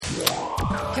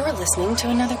You're listening to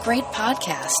another great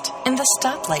podcast in the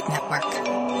Stoplight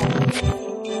Network.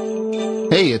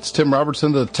 Hey, it's Tim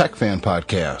Robertson, the Tech Fan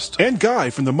Podcast. And Guy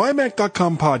from the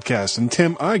MyMac.com podcast. And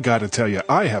Tim, I gotta tell you,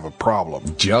 I have a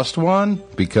problem. Just one?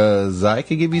 Because I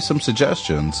could give you some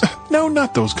suggestions. No,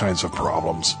 not those kinds of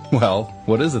problems. Well,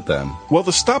 what is it then? Well,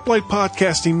 the Stoplight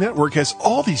Podcasting Network has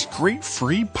all these great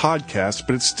free podcasts,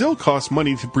 but it still costs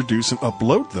money to produce and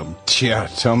upload them. Yeah,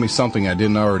 tell me something I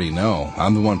didn't already know.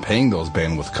 I'm the one paying those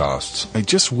bandwidth costs. I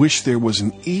just wish there was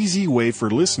an easy way for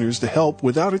listeners to help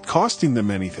without it costing them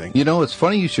anything. You know, it's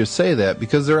funny you should say that,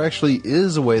 because there actually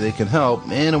is a way they can help,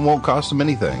 and it won't cost them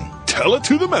anything. Tell it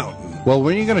to the mountain. Well,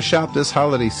 when you're going to shop this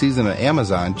holiday season at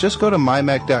Amazon, just go to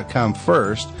mymac.com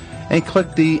first and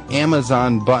click the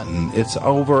Amazon button. It's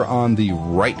over on the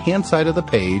right-hand side of the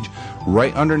page,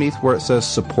 right underneath where it says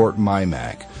Support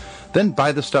MyMac. Then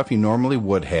buy the stuff you normally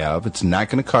would have. It's not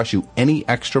going to cost you any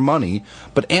extra money,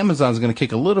 but Amazon's going to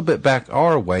kick a little bit back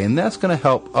our way, and that's going to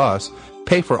help us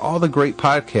pay for all the great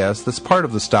podcasts that's part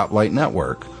of the Stoplight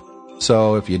Network.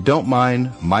 So if you don't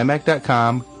mind,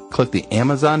 mymac.com, click the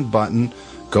Amazon button,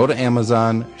 go to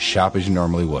Amazon, shop as you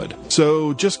normally would.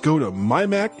 So just go to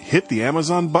MyMac, hit the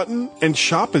Amazon button, and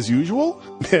shop as usual?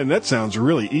 Man, that sounds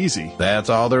really easy. That's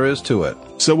all there is to it.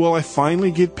 So will I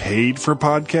finally get paid for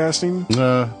podcasting?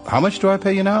 How much do I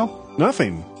pay you now?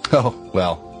 Nothing. Oh,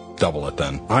 well, double it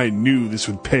then. I knew this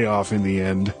would pay off in the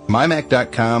end.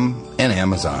 MyMac.com and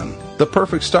Amazon. The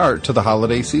perfect start to the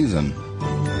holiday season.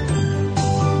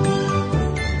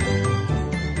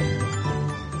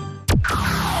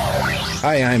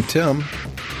 Hi, I'm Tim.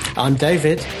 I'm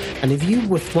David, and if you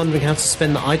were wondering how to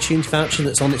spend the iTunes voucher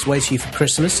that's on its way to you for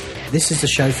Christmas, this is the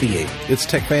show for you. It's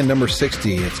Tech Fan number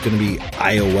 60. It's going to be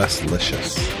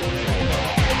iOS-licious.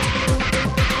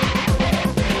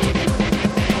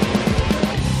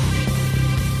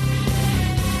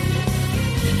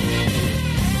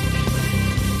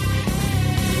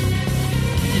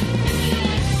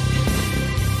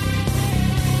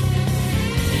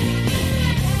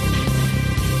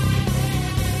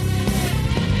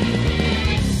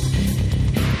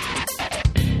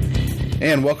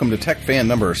 And welcome to Tech Fan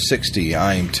number 60.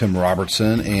 I'm Tim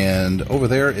Robertson, and over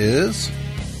there is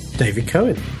David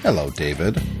Cohen. Hello,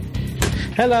 David.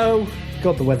 Hello.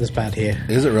 God, the weather's bad here.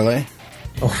 Is it really?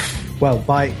 Oh, well,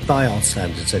 by our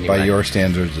standards anyway. By your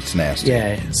standards, it's nasty.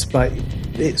 Yeah,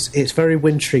 it's very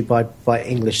wintry by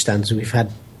English standards. We've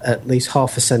had at least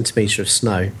half a centimetre of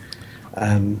snow,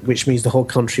 which means the whole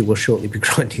country will shortly be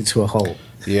grinding to a halt.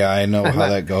 Yeah, I know how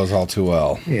that goes all too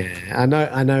well. Yeah, I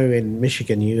know. In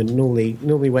Michigan, you normally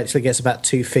wait till it gets about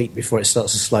 2 feet before it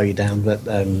starts to slow you down, but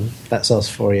that's us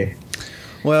for you.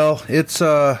 Well, it's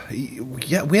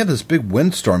we had this big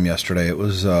windstorm yesterday. It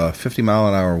was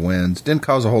 50-mile-an-hour winds. Didn't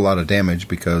cause a whole lot of damage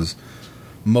because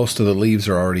most of the leaves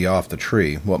are already off the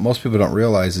tree. What most people don't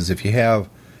realize is if you have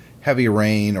heavy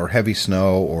rain or heavy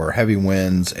snow or heavy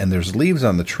winds and there's leaves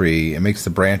on the tree, it makes the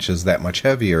branches that much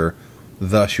heavier.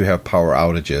 Thus, you have power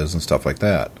outages and stuff like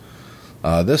that.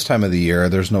 This time of the year,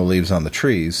 there's no leaves on the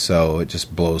trees, so it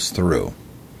just blows through.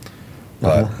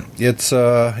 But it's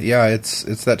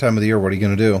that time of the year. What are you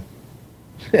going to do?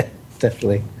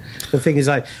 Definitely. The thing is,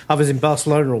 I was in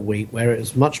Barcelona all week, where it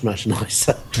was much, much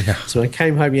nicer. Yeah. So when I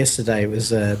came home yesterday, it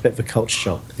was a bit of a culture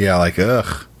shock. Yeah, like,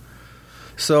 ugh.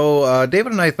 So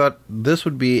David and I thought this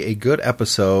would be a good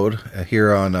episode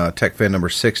here on Tech Fan number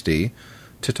 60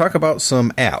 to talk about some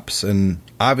apps. And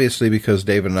obviously, because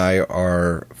David and I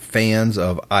are fans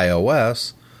of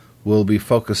iOS, we'll be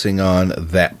focusing on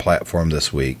that platform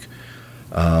this week.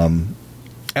 And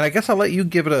I guess I'll let you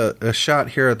give it a shot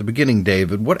here at the beginning,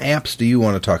 David. What apps do you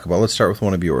want to talk about? Let's start with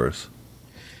one of yours.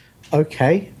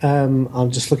 Okay. I'm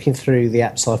just looking through the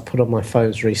apps I've put on my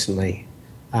phones recently.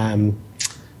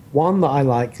 One that I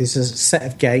like is a set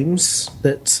of games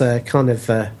that kind of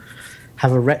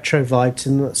have a retro vibe to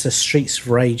them. It's a Streets of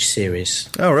Rage series.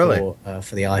 Oh, really?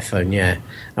 For the iPhone, yeah.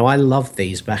 Now, I loved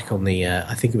these back on the,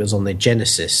 I think it was on the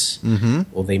Genesis,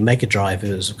 or the Mega Drive,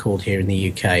 it was called here in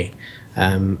the UK.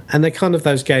 And they're kind of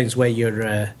those games where you're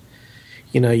a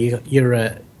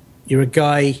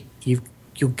guy,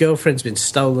 your girlfriend's been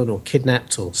stolen or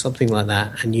kidnapped or something like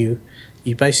that, and you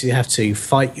basically have to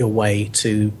fight your way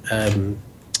to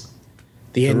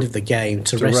the end of the game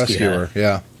to rescue her.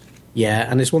 Yeah.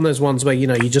 Yeah, and it's one of those ones where,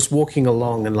 you're just walking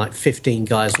along and like 15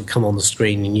 guys will come on the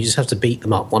screen and you just have to beat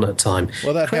them up one at a time.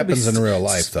 Well, that happens in real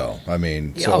life, though. I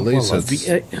mean, so at least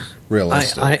it's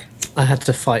realistic. I had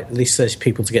to fight at least 30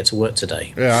 people to get to work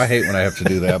today. Yeah, I hate when I have to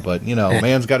do that, but, a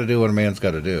man's got to do what a man's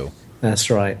got to do. That's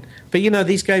right. But,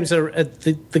 these games are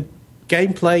the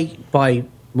gameplay by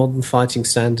modern fighting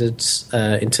standards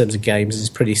in terms of games is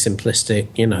pretty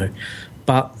simplistic,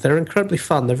 but they're incredibly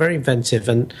fun. They're very inventive,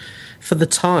 and for the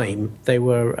time, they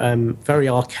were very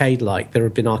arcade-like. There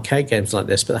have been arcade games like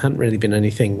this, but there hadn't really been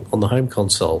anything on the home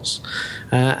consoles.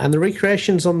 And the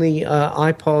recreations on the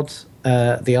iPod,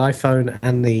 the iPhone,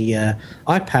 and the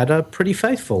iPad are pretty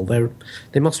faithful.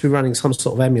 They must be running some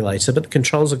sort of emulator, but the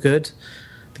controls are good.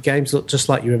 The games look just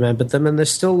like you remembered them, and they're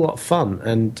still a lot of fun.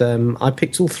 And I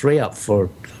picked all three up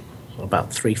for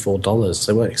about $3-4.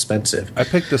 They weren't expensive. I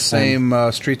picked the same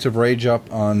Streets of Rage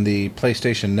up on the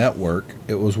PlayStation Network.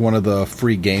 It was one of the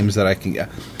free games that I can get.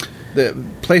 The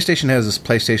PlayStation has this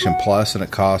PlayStation Plus, and it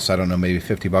costs, I don't know, maybe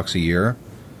 $50 a year.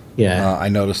 Yeah. I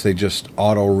noticed they just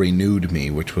auto-renewed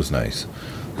me, which was nice.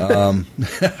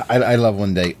 I love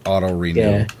when they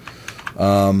auto-renew.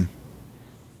 Yeah.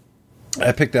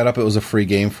 I picked that up. It was a free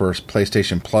game for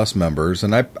PlayStation Plus members,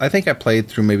 and I think I played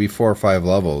through maybe 4 or 5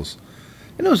 levels.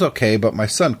 And it was okay, but my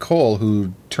son Cole,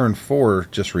 who turned 4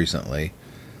 just recently,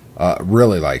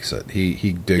 really likes it.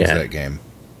 He digs that game.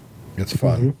 It's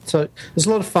fun. Mm-hmm. So there's a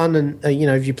lot of fun, and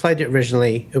if you played it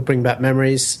originally, it'll bring back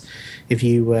memories. If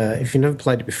you never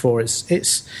played it before, it's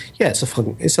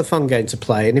a fun game to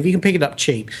play. And if you can pick it up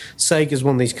cheap, Sega's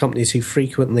one of these companies who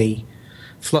frequently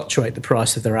fluctuate the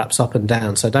price of their apps up and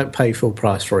down. So don't pay full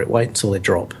price for it. Wait until they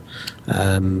drop.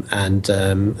 As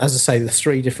I say,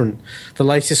 the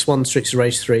latest one, Streets of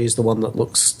Rage 3, is the one that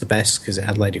looks the best because it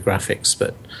had later graphics,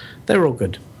 but they're all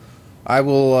good. I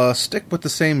will stick with the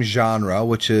same genre,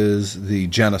 which is the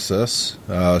Genesis.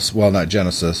 Well, not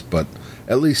Genesis, but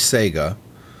at least Sega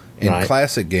in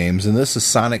classic games. And this is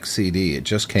Sonic CD. It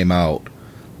just came out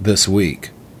this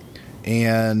week.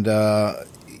 And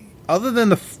other than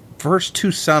the first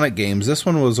 2 Sonic games, this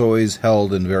one was always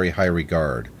held in very high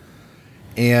regard.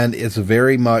 And it's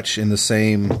very much in the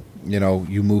same,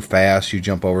 you move fast, you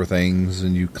jump over things,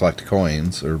 and you collect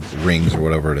coins or rings or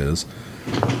whatever it is.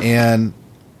 And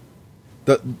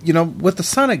with the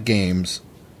Sonic games,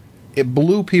 it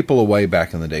blew people away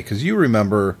back in the day, because you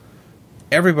remember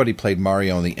everybody played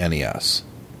Mario on the NES.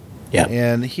 Yeah.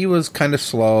 And he was kind of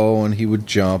slow and he would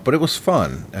jump, but it was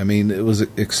fun. I mean, it was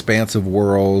expansive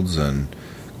worlds and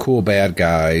cool bad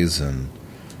guys, and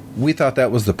we thought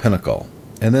that was the pinnacle.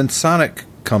 And then Sonic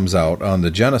comes out on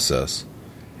the Genesis,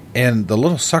 and the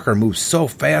little sucker moves so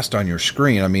fast on your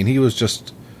screen. I mean, it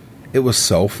was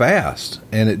so fast,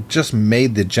 and it just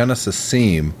made the Genesis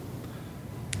seem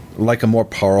like a more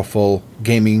powerful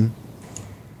gaming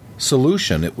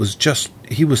solution.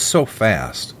 He was so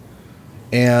fast.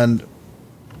 And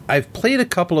I've played a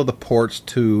couple of the ports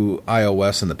to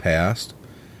iOS in the past,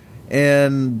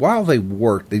 and while they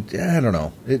worked, I don't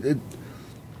know,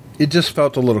 it just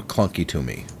felt a little clunky to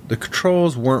me. The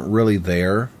controls weren't really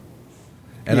there,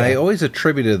 and I always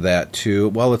attributed that to,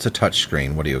 well, it's a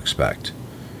touchscreen. What do you expect?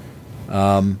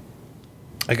 I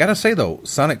gotta say, though,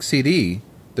 Sonic CD,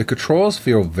 the controls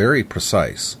feel very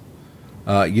precise.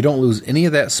 You don't lose any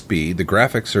of that speed. The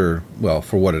graphics are, well,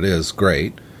 for what it is,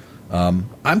 great.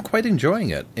 I'm quite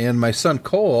enjoying it. And my son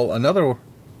Cole, another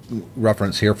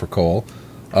reference here for Cole,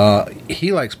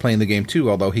 he likes playing the game too,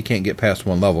 although he can't get past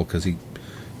one level because he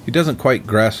doesn't quite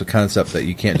grasp the concept that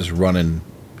you can't just run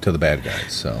into the bad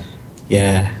guys. So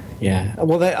yeah.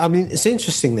 Well, it's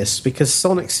interesting this, because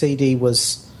Sonic CD came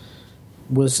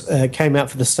out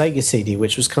for the Sega CD,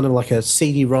 which was kind of like a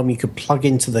CD-ROM you could plug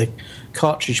into the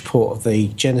cartridge port of the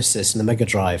Genesis and the Mega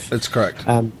Drive. That's correct.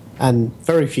 And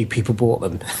very few people bought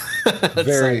them.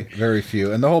 Very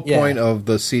few. And the whole point of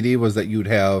the CD was that you'd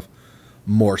have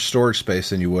more storage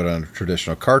space than you would on a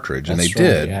traditional cartridge, and they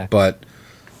did. But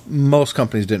most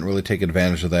companies didn't really take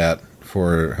advantage of that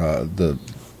for the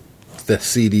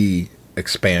CD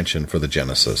expansion for the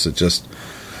Genesis. It just,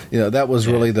 that was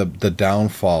really the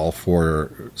downfall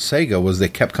for Sega, was they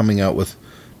kept coming out with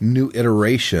new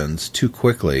iterations too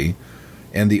quickly,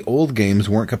 and the old games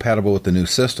weren't compatible with the new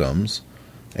systems.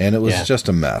 And it was just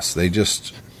a mess. They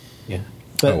just... Yeah.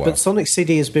 But Sonic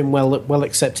CD has been well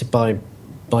accepted by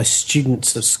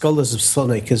scholars of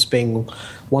Sonic as being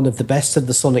one of the best of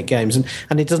the Sonic games.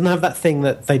 And it doesn't have that thing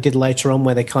that they did later on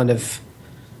where they kind of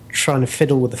trying to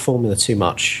fiddle with the formula too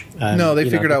much. No, they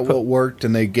figured out what worked,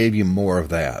 and they gave you more of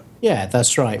that. Yeah,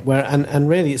 that's right. And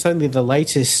really, it's only the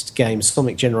latest games,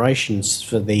 Sonic Generations,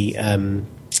 for the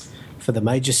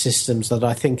major systems that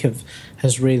I think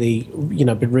has really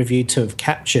been reviewed to have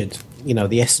captured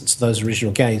the essence of those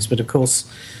original games. But of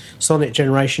course, Sonic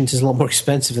Generations is a lot more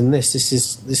expensive than this. This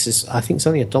is I think it's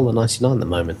only $1.99 at the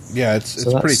moment. Yeah, it's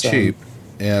pretty cheap.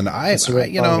 And I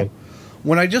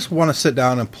when I just want to sit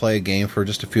down and play a game for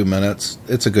just a few minutes,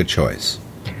 it's a good choice.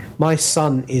 My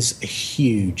son is a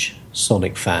huge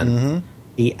Sonic fan.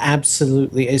 He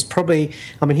absolutely is. Probably,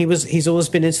 I mean, he's always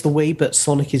been into the Wii, but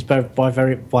Sonic is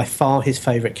by far his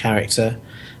favourite character.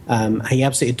 He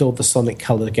absolutely adored the Sonic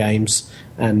Color games,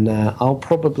 and I'll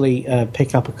probably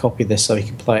pick up a copy of this so he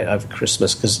can play it over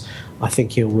Christmas, because I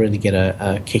think he'll really get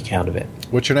a kick out of it.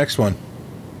 What's your next one?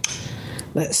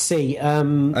 Let's see. I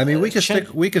mean, we could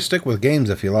stick with games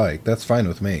if you like. That's fine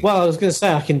with me. Well, I was going to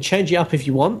say I can change it up if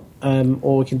you want,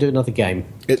 or we can do another game.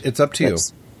 It's up to you.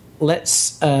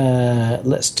 Let's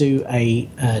do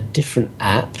a different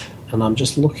app, and I'm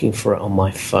just looking for it on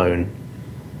my phone.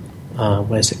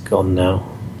 Where's it gone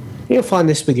now? You'll find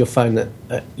this with your phone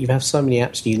that you have so many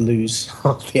apps you lose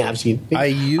half the apps. I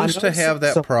used to have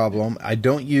that problem. I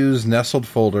don't use nestled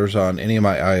folders on any of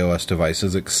my iOS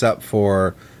devices except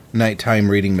for nighttime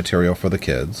reading material for the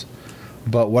kids.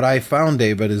 But what I found,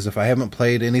 David, is if I haven't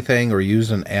played anything or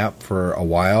used an app for a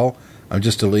while, I'm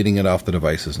just deleting it off the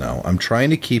devices now. I'm trying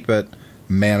to keep it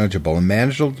manageable. And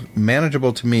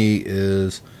manageable to me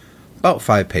is about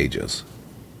 5 pages.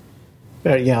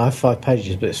 Yeah, I have 5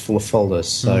 pages, but it's full of folders.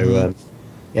 So,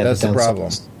 that's the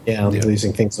problem. Yeah, I'm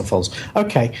losing things in folders.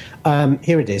 Okay,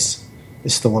 here it is.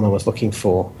 This is the one I was looking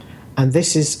for. And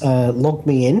this is Log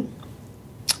Me In.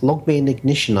 Log Me In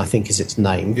Ignition, I think, is its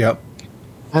name. Yep.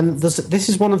 And this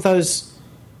is one of those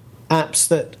apps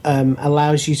that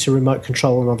allows you to remote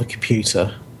control another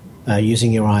computer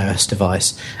using your iOS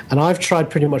device. And I've tried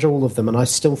pretty much all of them, and I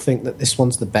still think that this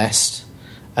one's the best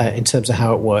in terms of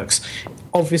how it works.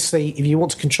 Obviously, if you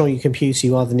want to control your computer,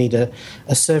 you either need a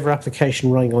server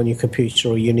application running on your computer,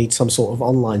 or you need some sort of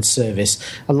online service.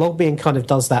 And LogMeIn kind of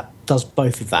does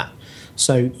both of that.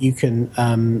 So you can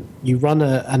you run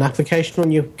an application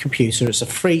on your computer. There's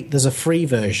a free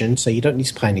version, so you don't need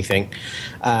to pay anything.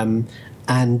 And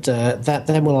that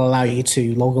then will allow you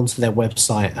to log onto their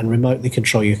website and remotely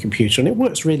control your computer, and it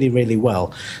works really, really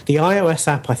well. The iOS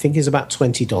app, I think, is about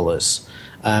 $20,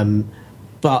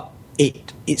 but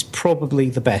it's probably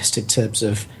the best in terms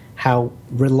of how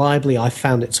reliably I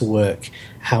found it to work,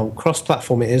 how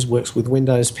cross-platform it is, works with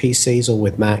Windows PCs or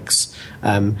with Macs,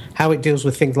 how it deals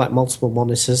with things like multiple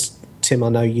monitors. Tim, I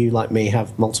know you, like me,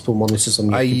 have multiple monitors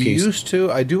on your computer. I used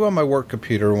to. I do on my work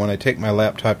computer. When I take my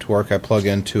laptop to work, I plug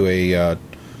into a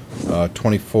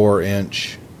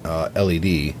 24-inch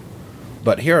LED.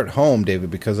 But here at home,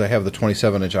 David, because I have the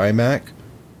 27-inch iMac,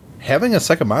 having a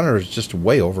second monitor is just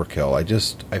way overkill.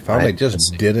 I found I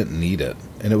just didn't need it.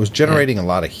 And it was generating a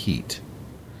lot of heat.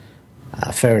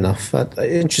 Fair enough.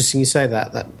 Interesting you say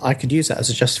that. I could use that as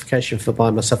a justification for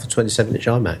buying myself a 27-inch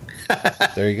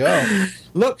iMac. There you go.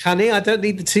 Look, honey, I don't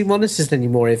need the 2 monitors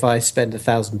anymore if I spend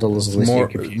 $1,000 on this new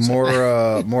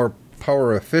computer. More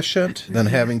power efficient than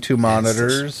having 2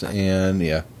 monitors, and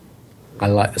yeah. I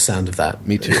like the sound of that.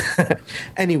 Me too.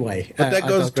 Anyway. But that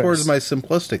goes towards my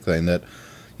simplistic thing that,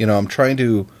 I'm trying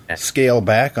to scale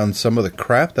back on some of the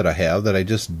crap that I have that I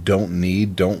just don't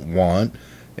need, don't want,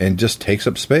 and just takes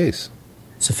up space.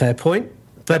 It's a fair point.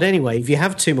 But anyway, if you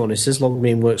have 2 monitors,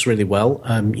 LogMeIn works really well.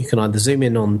 You can either zoom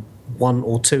in on 1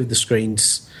 or 2 of the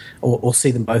screens or see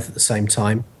them both at the same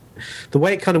time. The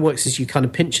way it kind of works is you kind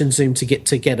of pinch and zoom to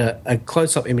get a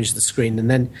close-up image of the screen, and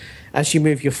then as you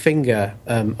move your finger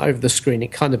over the screen,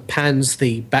 it kind of pans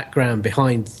the background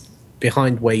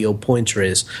behind where your pointer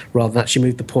is, rather than actually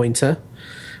move the pointer,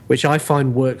 which I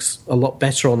find works a lot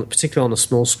better particularly on a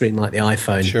small screen like the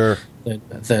iPhone. Sure.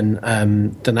 Than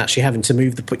actually having to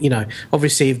move the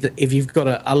obviously if you've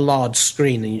got a large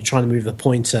screen and you're trying to move the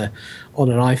pointer on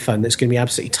an iPhone that's going to be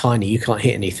absolutely tiny, you can't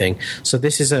hit anything. So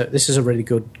this is a really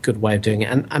good way of doing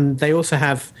it, and they also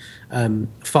have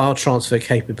file transfer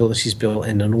capabilities built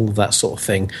in and all of that sort of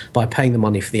thing. By paying the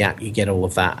money for the app, you get all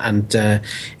of that. And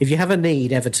if you have a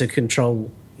need ever to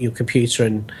control your computer,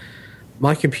 and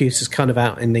my computer's kind of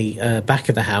out in the back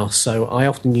of the house, so I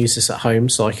often use this at home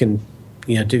so I can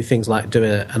do things like do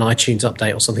an iTunes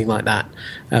update or something like that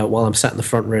while I'm sat in the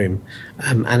front room,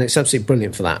 and it's absolutely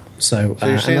brilliant for that. So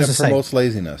you're saying it promotes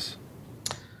laziness?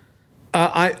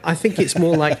 I think it's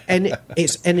more like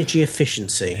it's energy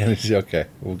efficiency. Okay,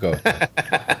 we'll go.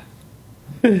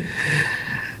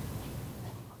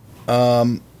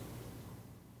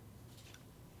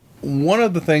 One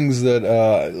of the things that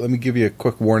let me give you a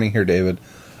quick warning here, David.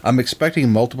 I'm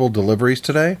expecting multiple deliveries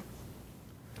today.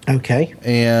 Okay.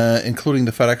 And including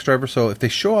the FedEx driver. So if they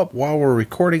show up while we're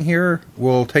recording here,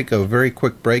 we'll take a very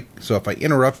quick break. So if I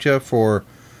interrupt you for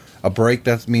a break,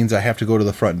 that means I have to go to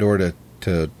the front door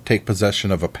to take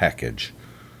possession of a package.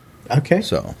 Okay.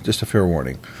 So just a fair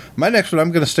warning. My next one,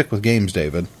 I'm going to stick with games,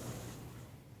 David.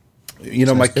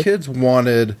 Sounds my good. kids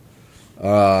wanted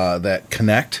that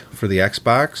Kinect for the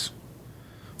Xbox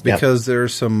because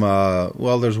there's some,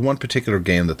 there's one particular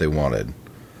game that they wanted.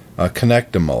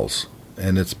 Connectimals,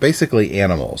 and it's basically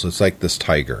animals. It's like this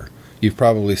tiger. You've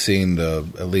probably seen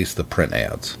at least the print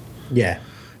ads. Yeah.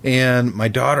 And my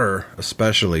daughter,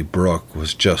 especially Brooke,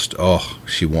 was just,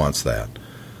 she wants that.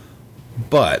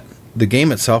 But the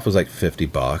game itself is like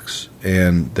 $50,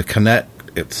 and the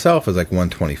Kinect itself is like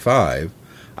 $125.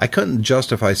 I couldn't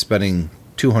justify spending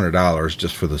 $200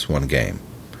 just for this one game.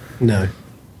 No.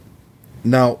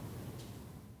 Now,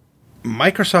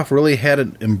 Microsoft really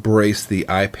hadn't embraced the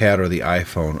iPad or the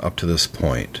iPhone up to this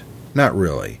point. Not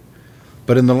really.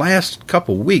 But in the last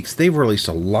couple weeks, they've released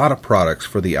a lot of products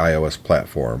for the iOS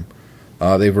platform.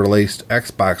 They've released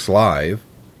Xbox Live,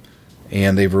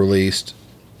 and they've released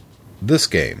this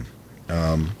game.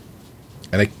 And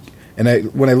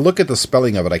when I look at the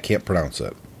spelling of it, I can't pronounce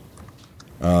it.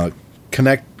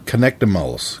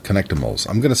 Connectimals.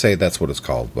 I'm going to say that's what it's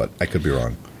called, but I could be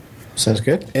wrong. Sounds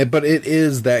good. But it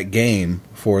is that game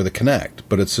for the Kinect,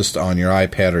 but it's just on your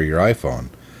iPad or your iPhone.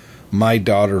 My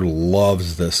daughter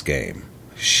loves this game.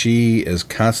 She is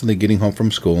constantly getting home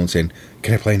from school and saying,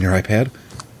 "Can I play on your iPad?"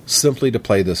 Simply to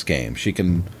play this game. She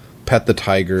can pet the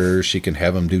tiger. She can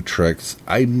have him do tricks.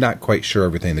 I'm not quite sure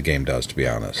everything the game does, to be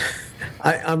honest.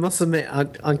 I must admit,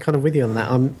 I'm kind of with you on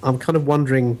that. I'm kind of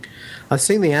wondering. I've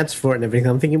seen the ads for it and everything.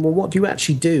 I'm thinking, well, what do you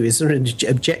actually do? Is there an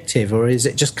objective, or is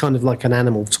it just kind of like an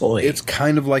animal toy? It's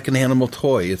kind of like an animal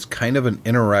toy. It's kind of an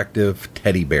interactive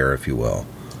teddy bear, if you will.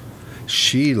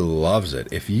 She loves it.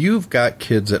 If you've got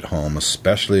kids at home,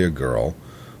 especially a girl,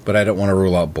 but I don't want to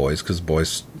rule out boys, because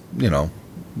boys,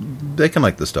 they can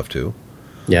like this stuff too.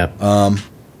 Yeah.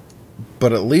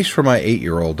 But at least for my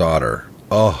 8-year-old daughter,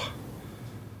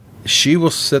 she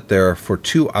will sit there for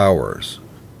 2 hours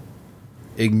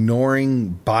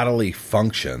ignoring bodily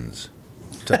functions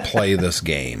to play this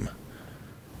game.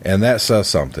 And that says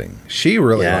something. She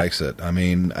really likes it. I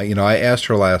mean, I asked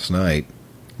her last night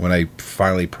when I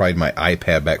finally pried my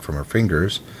iPad back from her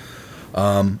fingers.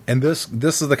 And this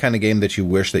is the kind of game that you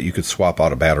wish that you could swap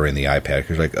out a battery in the iPad,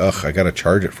 because you're like, I got to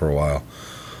charge it for a while.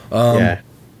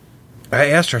 I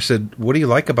asked her, I said, what do you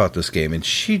like about this game? And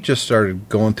she just started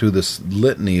going through this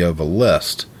litany of a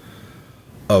list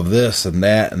of this and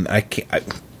that, and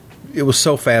it was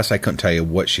so fast I couldn't tell you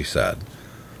what she said.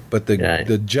 But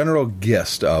the general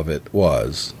gist of it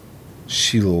was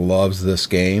she loves this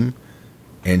game,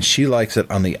 and she likes it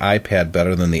on the iPad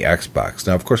better than the Xbox.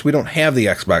 Now, of course, we don't have the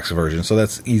Xbox version, so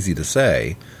that's easy to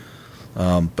say.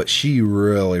 But she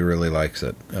really, really likes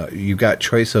it. You've got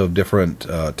choice of different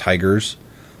tigers,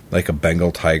 like a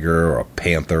Bengal tiger or a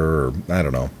panther, or I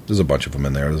don't know. There's a bunch of them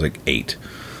in there. There's like 8.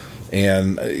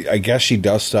 And I guess she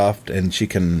does stuff, and she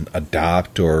can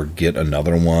adopt or get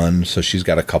another one. So she's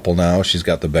got a couple now. She's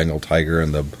got the Bengal tiger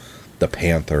and the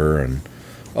panther, and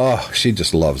she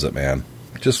just loves it, man.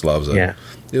 Just loves it. Yeah.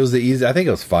 It was I think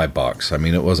it was $5. I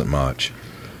mean, it wasn't much.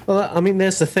 Well, I mean,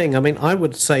 there's the thing. I mean, I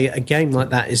would say a game like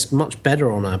that is much better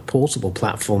on a portable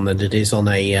platform than it is on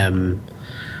a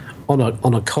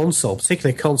on a console,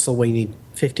 particularly a console where you need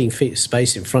 15 feet of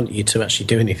space in front of you to actually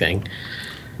do anything.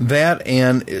 That,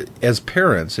 and as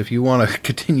parents, if you want to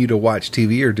continue to watch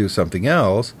TV or do something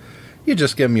else, you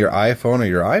just give them your iPhone or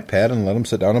your iPad and let them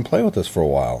sit down and play with this for a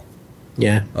while.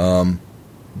 Yeah.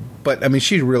 But, I mean,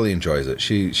 she really enjoys it.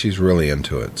 She's really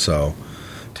into it. So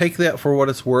take that for what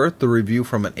it's worth, the review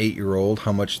from an 8-year-old,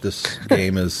 how much this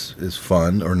game is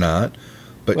fun or not.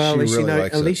 But she really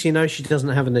likes it. At least you know she doesn't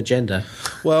have an agenda.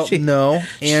 Well, no.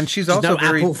 And she's also no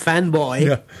very... Apple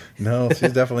fanboy. No,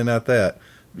 she's definitely not that.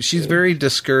 She's very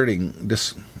discouraging.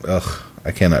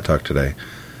 I cannot talk today.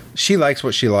 She likes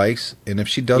what she likes, and if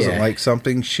she doesn't like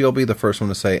something, she'll be the first one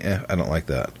to say, I don't like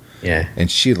that. Yeah. And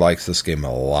she likes this game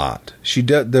a lot.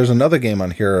 There's another game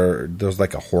on here, there's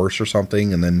like a horse or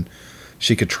something, and then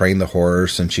she could train the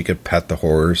horse, and she could pet the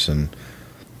horse, and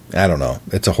I don't know.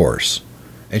 It's a horse.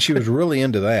 And she was really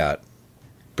into that.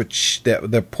 But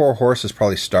the poor horse is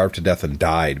probably starved to death and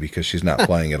died because she's not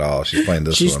playing at all. She's playing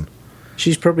this one.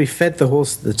 She's probably fed the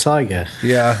horse to the tiger.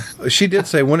 Yeah, she did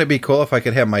say, "Wouldn't it be cool if I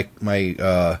could have my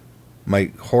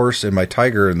horse and my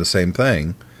tiger in the same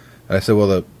thing?" And I said,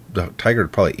 "Well, the tiger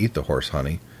would probably eat the horse,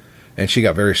 honey." And she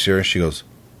got very serious. She goes,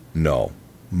 "No,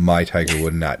 my tiger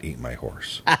would not eat my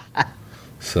horse."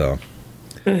 So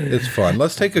it's fun.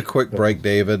 Let's take a quick break,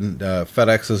 David.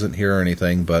 FedEx isn't here or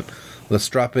anything, but let's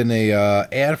drop in a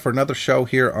ad for another show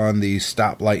here on the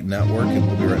Stoplight Network, and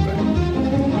we'll be right back.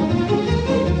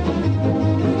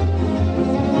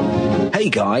 Hey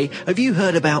Guy, have you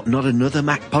heard about Not Another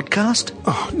Mac podcast?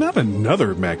 Oh, Not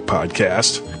Another Mac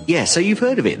podcast? Yeah, so you've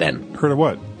heard of it then? Heard of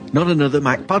what? Not Another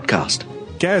Mac podcast.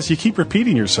 Gaz, you keep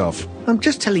repeating yourself. I'm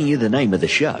just telling you the name of the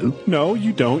show. No,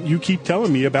 you don't. You keep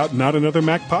telling me about Not Another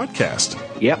Mac Podcast.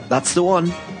 Yep, that's the one.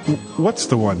 What's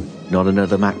the one? Not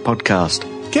Another Mac Podcast.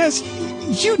 Gaz,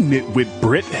 you nitwit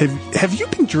Brit, have you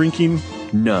been drinking?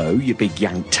 No, you big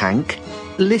yank tank.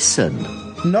 Listen.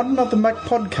 Not Another Mac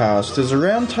Podcast is a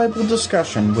roundtable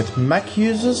discussion with Mac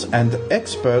users and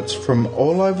experts from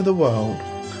all over the world.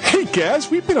 Hey,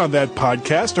 Gaz, we've been on that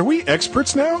podcast. Are we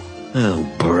experts now?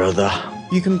 Oh, brother.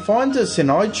 You can find us in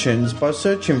iTunes by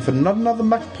searching for Not Another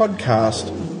Mac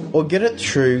Podcast or get it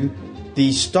through the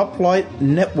Stoplight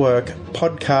Network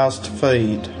podcast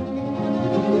feed.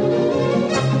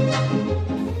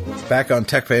 Back on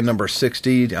TechFan number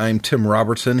 60, I'm Tim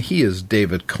Robertson. He is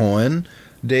David Cohen.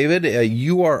 David,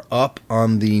 you are up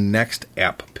on the next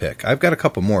app pick. I've got a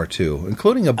couple more, too,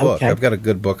 including a book. Okay. I've got a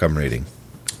good book I'm reading.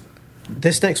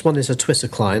 This next one is a Twitter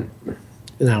client.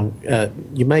 Now,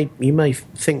 you may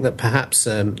think that perhaps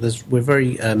there's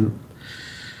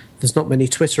not many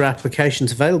Twitter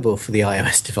applications available for the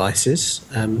iOS devices.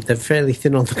 They're fairly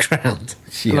thin on the ground.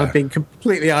 Yeah. And I've been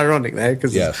completely ironic there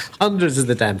because Yes. there's hundreds of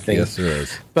the damn thing. Yes, there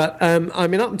is. But I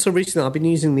mean, up until recently, I've been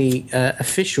using the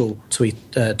official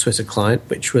Twitter client,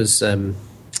 which was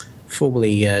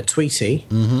formerly Tweety,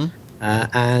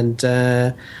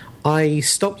 and I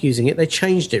stopped using it. They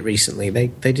changed it recently. They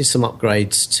did some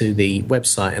upgrades to the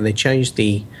website, and they changed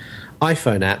the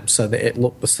iPhone app so that it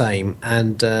looked the same.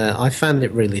 And I found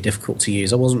it really difficult to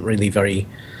use. I wasn't really very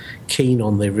keen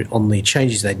on the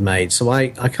changes they'd made, so I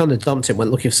kind of dumped it,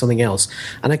 went looking for something else,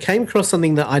 and I came across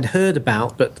something that I'd heard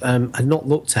about but had not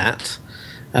looked at,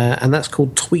 and that's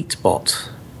called Tweetbot.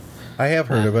 I have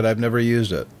heard of it. I've never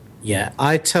used it. Yeah,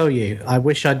 I tell you, I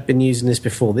wish I'd been using this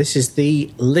before. This is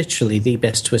literally the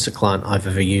best Twitter client I've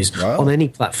ever used on any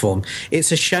platform.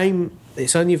 It's a shame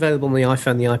it's only available on the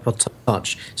iPhone and the iPod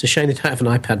Touch. It's a shame they don't have an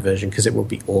iPad version because it would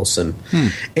be awesome.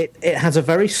 It has a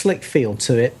very slick feel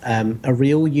to it, a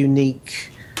real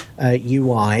unique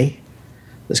UI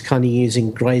that's kind of using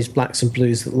greys, blacks, and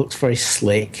blues that looks very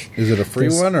slick. Is it a free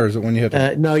one, or is it one you have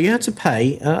to... No, you had to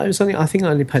pay. I think I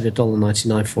only paid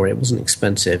 $1.99 for it. It wasn't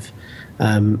expensive.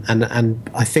 And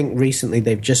I think recently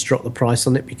they've just dropped the price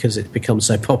on it because it's become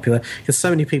so popular. Because so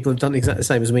many people have done exactly the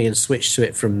same as me and switched to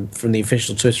it from the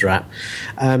official Twitter app.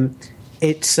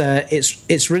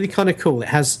 It's really kind of cool. It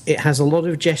has a lot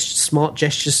of smart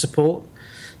gesture support.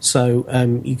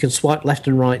 So you can swipe left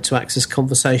and right to access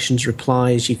conversations,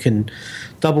 replies. You can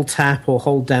double tap or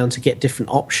hold down to get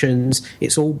different options.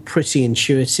 It's all pretty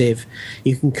intuitive.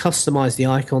 You can customize the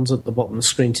icons at the bottom of the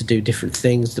screen to do different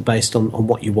things based on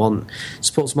what you want. It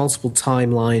supports multiple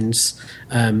timelines.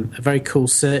 A very cool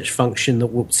search function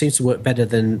that seems to work better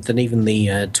than even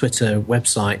the Twitter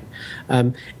website.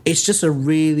 It's just a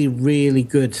really, really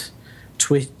good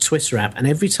Twitter app, and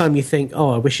every time you think, "Oh,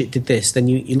 I wish it did this," then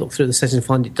you look through the settings and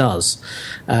find it does.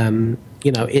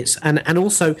 It's and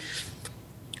also,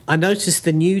 I noticed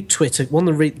the new Twitter. One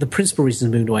of the principal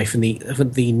reasons I moved away from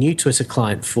the new Twitter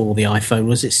client for the iPhone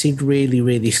was it seemed really,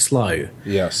 really slow.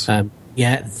 Yes.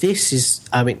 This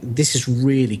is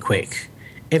really quick.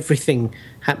 Everything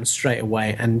happens straight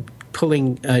away, and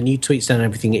pulling new tweets down and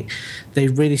everything. They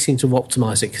really seem to have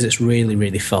optimized it because it's really,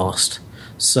 really fast.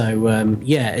 So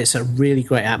it's a really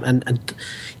great app, and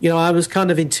I was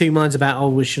kind of in two minds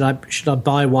about should I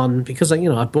buy one, because I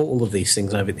bought all of these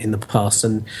things over in the past,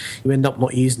 and you end up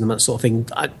not using them, that sort of thing.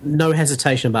 No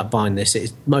hesitation about buying this.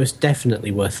 It's most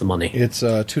definitely worth the money. It's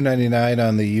 $2.99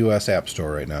 on the U.S. App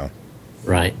Store right now.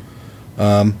 Right.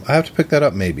 I have to pick that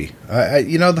up maybe.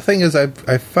 The thing is, I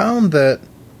found that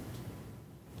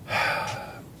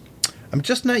I'm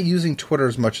just not using Twitter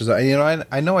as much as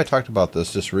I know I talked about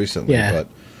this just recently, but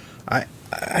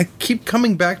I keep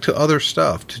coming back to other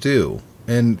stuff to do,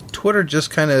 and Twitter just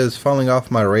kind of is falling off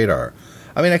my radar.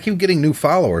 I mean, I keep getting new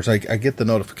followers. I get the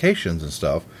notifications and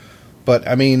stuff, but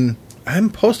I mean, I'm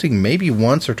posting maybe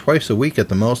once or twice a week at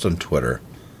the most on Twitter.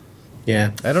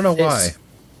 Yeah. I don't know why.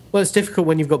 Well, it's difficult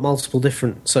when you've got multiple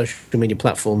different social media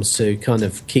platforms to kind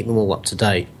of keep them all up to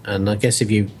date. And I guess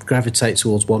if you gravitate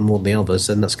towards one more than the others,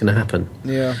 then that's going to happen.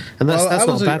 Yeah. And that's I not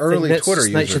was a bad an early thing. That's Twitter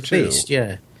just user nature's too. beast,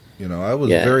 yeah. I was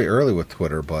very early with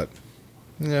Twitter, but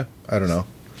I don't know.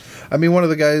 I mean, one of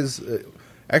the guys,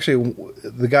 actually,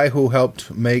 the guy who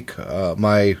helped make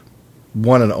my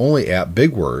one and only app,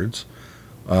 Big Words,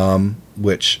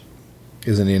 which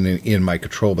isn't in my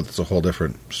control, but that's a whole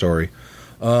different story.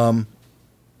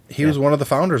 He was one of the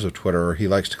founders of Twitter, or he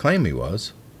likes to claim he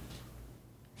was.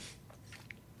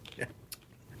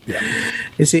 Yeah.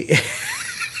 Is he?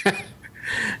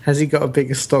 Has he got a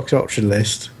bigger stock option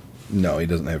list? No, he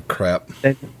doesn't have crap.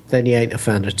 Then he ain't a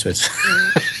founder of Twitter.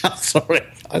 Sorry,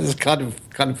 I just kind of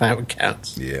how it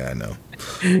counts. Yeah, I know.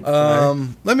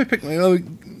 Let me pick.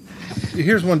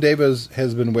 Here's one Dave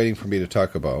has been waiting for me to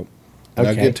talk about. And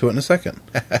I'll get to it in a second.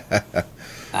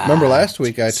 Remember last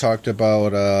week I talked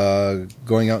about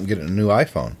going out and getting a new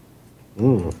iPhone.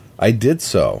 I did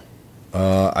so.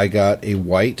 I got a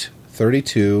white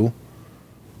 32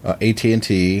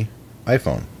 AT&T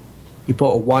iPhone. You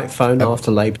bought a white phone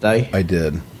after Labor Day? I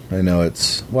did. I know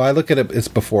I look at it, it's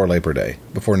before Labor Day,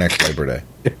 before next Labor Day.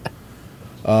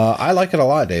 I like it a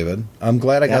lot, David. I'm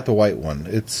glad I got the white one.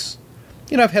 It's,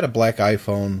 I've had a black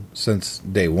iPhone since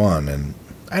day one, and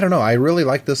I don't know, I really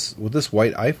like this, with this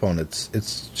white iPhone,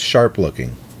 it's sharp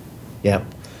looking. Yeah.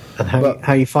 And how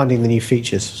are you finding the new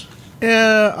features?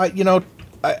 Yeah,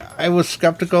 I was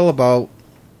skeptical about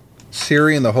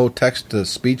Siri and the whole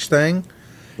text-to-speech thing.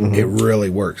 Mm-hmm. It really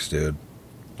works, dude.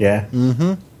 Yeah.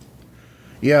 Mm-hmm.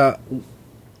 Yeah.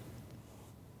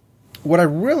 What I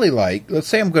really like, let's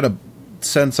say I'm going to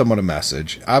send someone a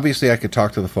message. Obviously, I could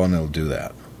talk to the phone and it'll do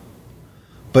that.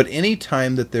 But any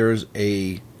time that there's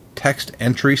a text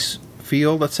entry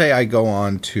field, let's say I go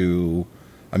on to,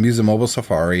 I'm using Mobile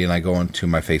Safari and I go onto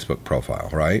my Facebook profile,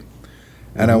 right?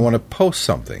 And I want to post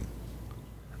something.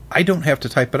 I don't have to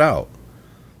type it out.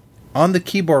 On the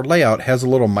keyboard layout has a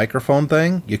little microphone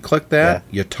thing. You click that,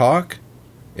 you talk,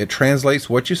 it translates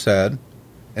what you said,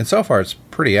 and so far it's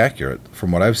pretty accurate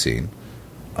from what I've seen.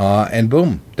 And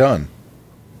boom, done.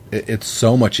 It's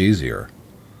so much easier.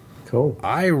 Cool.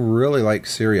 I really like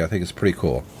Siri. I think it's pretty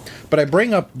cool. But I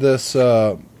bring up this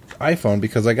iPhone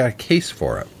because I got a case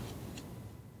for it.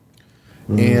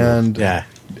 And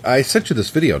I sent you this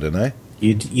video, didn't I?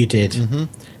 You did. Mm-hmm.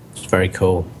 It's very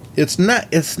cool. It's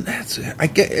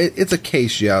a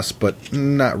case, yes, but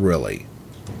not really.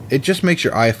 It just makes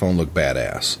your iPhone look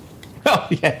badass. Oh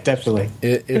yeah, definitely.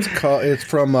 It's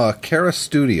from Karas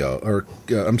Studio, or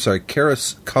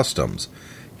Karas Customs,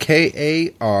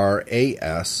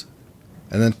 Karas,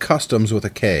 and then Customs with a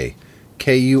K,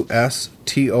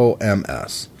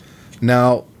 Kustoms.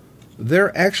 Now,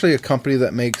 they're actually a company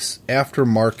that makes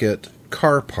aftermarket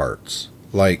car parts,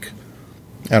 like,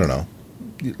 I don't know,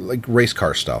 like race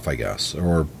car stuff, I guess,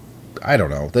 or I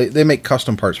don't know. They make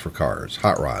custom parts for cars,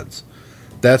 hot rods.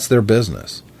 That's their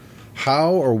business.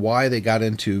 How or why they got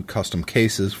into custom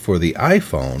cases for the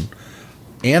iPhone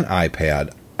and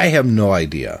iPad, I have no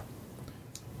idea.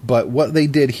 But what they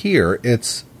did here,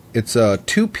 it's a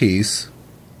two-piece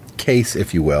case,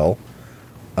 if you will.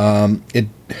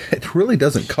 It really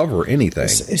doesn't cover anything.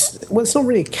 It's not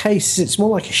really a case. It's more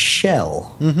like a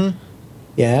shell. Mm-hmm.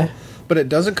 Yeah. But it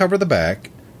doesn't cover the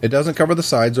back. It doesn't cover the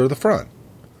sides or the front.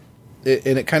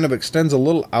 And it kind of extends a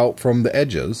little out from the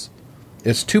edges.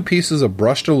 It's two pieces of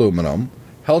brushed aluminum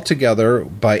held together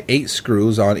by 8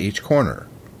 screws on each corner.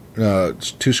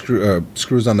 Two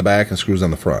screws on the back and screws on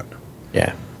the front.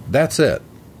 Yeah. That's it.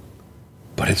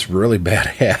 But it's really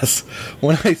badass.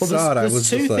 When I saw it, I was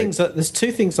just like... There's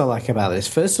two things I like about this.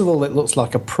 First of all, it looks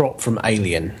like a prop from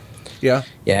Alien. Yeah.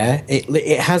 Yeah.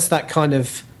 It has that kind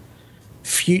of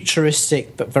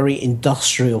futuristic but very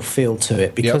industrial feel to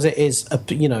it because it is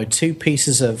two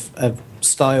pieces of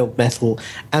styled metal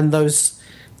and those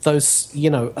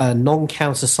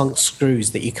non-countersunk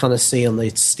screws that you kind of see on the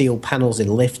steel panels in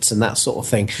lifts and that sort of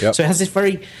thing. So it has this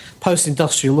very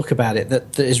post-industrial look about it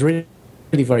that is really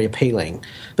very appealing.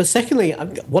 But secondly,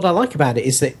 what I like about it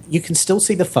is that you can still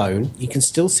see the phone, you can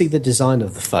still see the design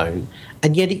of the phone,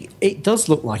 and yet it does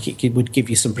look like it would give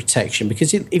you some protection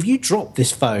because if you drop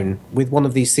this phone with one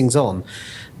of these things on,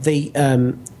 the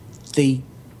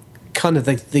kind of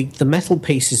the metal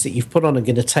pieces that you've put on are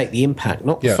going to take the impact,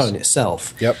 not the phone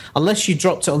itself. Yep. Unless you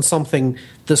dropped it on something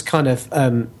that's kind of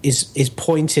is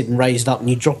pointed and raised up, and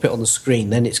you drop it on the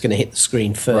screen, then it's going to hit the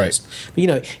screen first.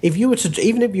 Right. But if you were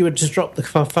to drop the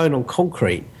phone on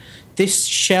concrete, this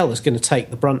shell is going to take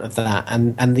the brunt of that,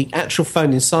 and the actual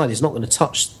phone inside is not going to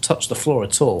touch the floor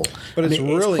at all. But it's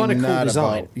really quite a cool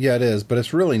design. It is, but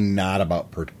it's really not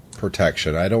about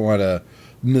protection. I don't want to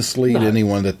mislead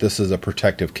anyone that this is a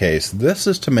protective case. This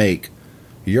is to make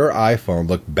your iPhone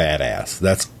look badass.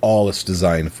 That's all it's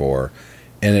designed for,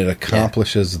 and it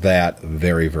accomplishes that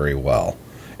very, very well.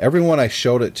 Everyone I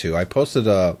showed it to, I posted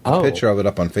a picture of it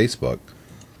up on Facebook,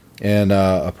 and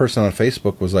a person on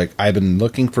Facebook was like, I've been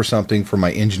looking for something for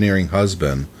my engineering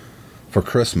husband for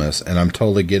Christmas, and I'm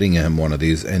totally getting him one of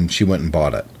these, and she went and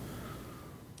bought it.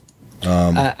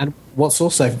 And what's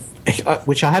also,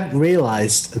 which I hadn't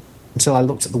realized until I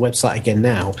looked at the website again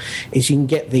now, is you can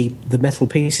get the metal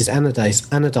pieces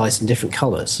anodized in different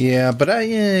colors. Yeah, but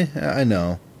I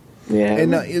know. Yeah.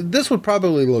 And this would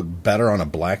probably look better on a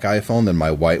black iPhone than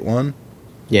my white one.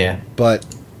 Yeah. But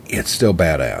it's still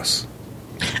badass.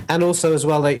 And also, as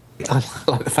well, I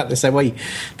like the fact they say, well,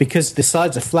 because the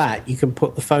sides are flat, you can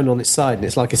put the phone on its side, and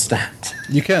it's like a stand.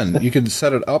 You can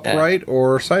set it upright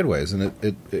or sideways, and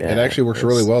it actually works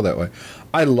really well that way.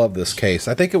 I love this case.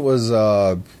 I think it was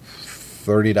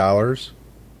 $30.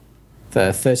 The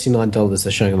 $39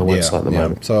 they're showing on the website at the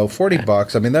moment. So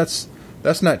 $40. I mean, that's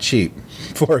not cheap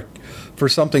for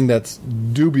something that's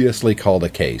dubiously called a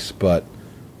case, but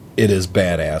it is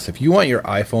badass. If you want your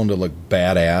iPhone to look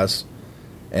badass,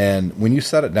 and when you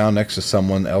set it down next to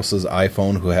someone else's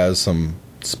iPhone who has some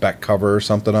spec cover or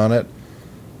something on it,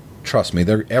 trust me,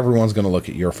 everyone's going to look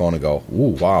at your phone and go, "Ooh,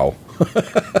 wow."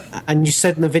 And you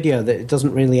said in the video that it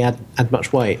doesn't really add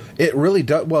much weight. It really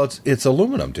does. Well, it's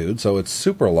aluminum, dude, so it's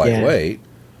super lightweight.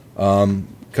 When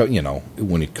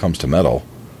it comes to metal,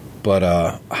 but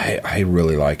I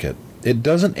really like it. It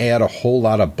doesn't add a whole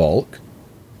lot of bulk,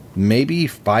 maybe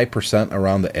 5%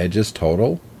 around the edges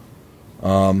total.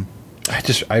 I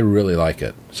really like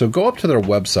it. So go up to their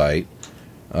website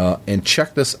and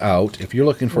check this out if you're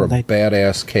looking for a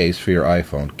badass case for your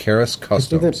iPhone. Keras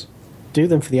Customs. Do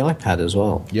them for the iPad as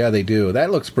well. Yeah, they do.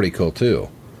 That looks pretty cool too.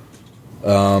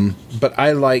 But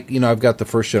I like, I've got the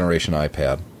first generation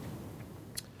iPad,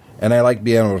 and I like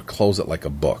being able to close it like a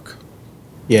book.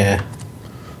 Yeah.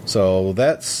 So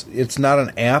it's not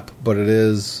an app, but it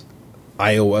is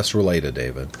iOS related,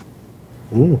 David.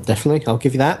 Definitely, I'll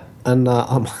give you that. And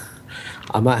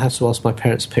I might have to ask my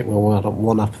parents to pick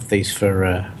one up of these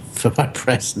for my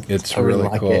present. It's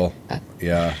really cool.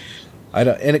 Yeah.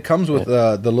 And it comes with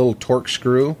the little Torx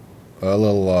screw,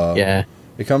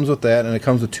 It comes with that, and it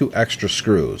comes with 2 extra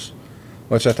screws,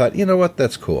 which I thought, you know what,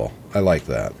 that's cool. I like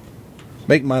that.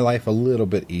 Make my life a little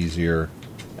bit easier,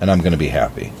 and I'm going to be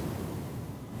happy.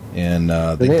 And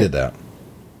they did that.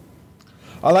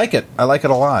 I like it. I like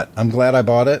it a lot. I'm glad I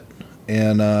bought it,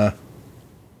 and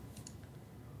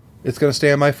it's going to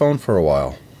stay on my phone for a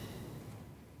while.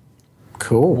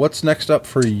 Cool. What's next up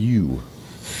for you?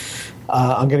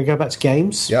 I'm going to go back to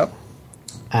games. Yep.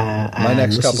 My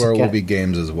next couple will be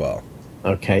games as well.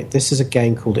 Okay, this is a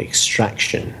game called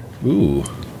Extraction. Ooh.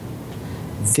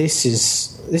 This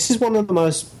is one of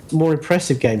the more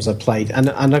impressive games I've played, and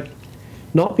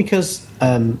not because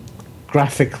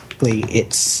graphically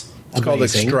it's amazing. Called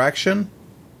Extraction?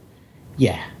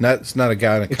 Yeah. It's not a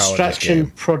guy in a college Extraction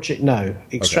game. Project. No,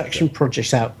 Extraction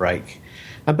Project Outbreak.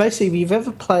 And basically, if you've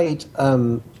ever played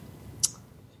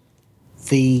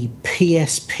the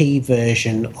PSP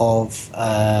version of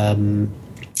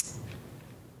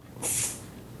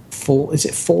is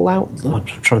it Fallout? I'm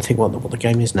trying to think what the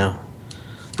game is now.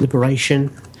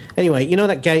 Liberation. Anyway, you know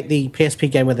that game, the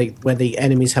PSP game where the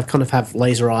enemies have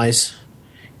laser eyes.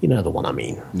 You know the one I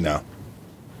mean. No.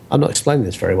 I'm not explaining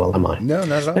this very well, am I? No,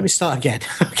 not at all. Let me start again.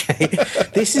 Okay,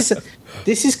 this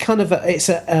is kind of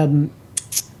a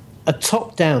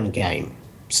top-down game.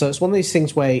 So it's one of these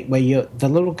things where the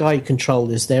little guy you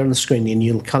control is there on the screen, and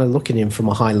you're kind of looking at him from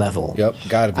a high level. Yep,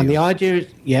 got to be. And the idea,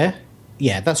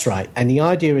 yeah, that's right. And the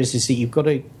idea is that you've got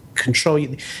to control.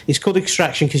 It's called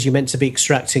Extraction because you're meant to be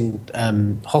extracting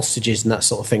hostages and that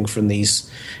sort of thing from these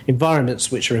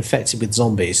environments which are infected with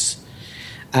zombies.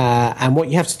 And what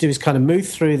you have to do is kind of move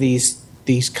through these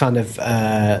kind of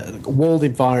walled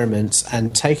environments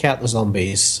and take out the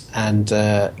zombies and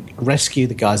rescue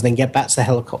the guys, and then get back to the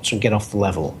helicopter and get off the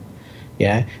level.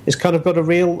 Yeah, it's kind of got a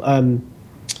real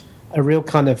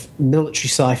kind of military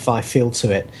sci-fi feel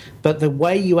to it. But the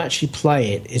way you actually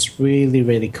play it is really,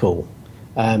 really cool.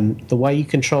 The way you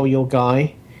control your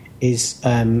guy is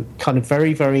kind of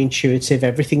very, very intuitive.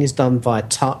 Everything is done via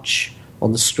touch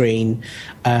on the screen.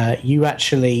 You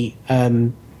actually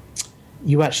have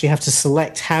to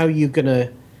select how you're going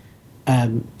to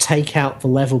take out the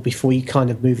level before you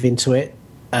kind of move into it.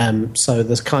 So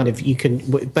there's kind of, you can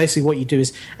basically what you do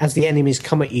is as the enemies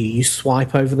come at you, you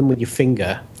swipe over them with your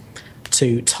finger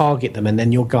to target them, and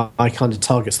then your guy kind of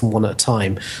targets them one at a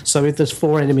time. So if there's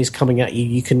 4 enemies coming at you,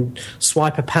 you can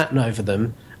swipe a pattern over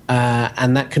them,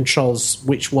 and that controls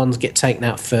which ones get taken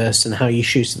out first and how you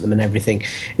shoot at them and everything.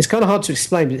 It's kind of hard to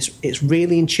explain, but it's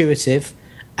really intuitive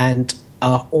and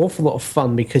an awful lot of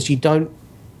fun because you don't...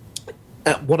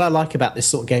 what I like about this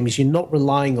sort of game is you're not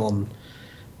relying on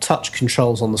touch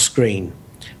controls on the screen,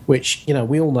 which,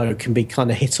 we all know can be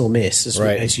kind of hit or miss,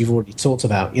 as you've already talked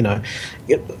about.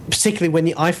 Particularly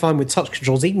when I find with touch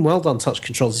controls, even well done touch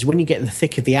controls, is when you get in the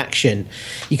thick of the action,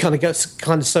 you kind of get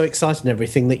kind of so excited and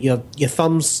everything that your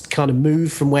thumbs kind of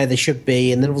move from where they should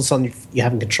be, and then all of a sudden you're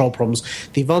having control problems.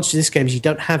 The advantage of this game is you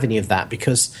don't have any of that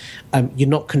because you're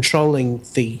not controlling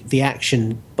the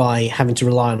action by having to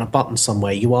rely on a button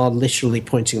somewhere. You are literally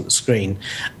pointing at the screen.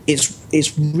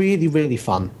 It's really, really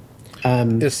fun.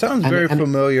 It sounds very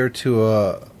familiar to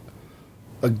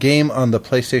a game on the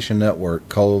PlayStation Network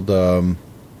called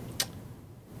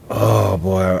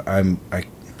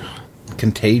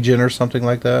Contagion or something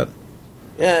like that.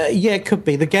 Yeah, it could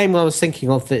be. The game I was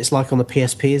thinking of that's like on the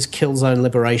PSP is Killzone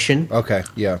Liberation. Okay,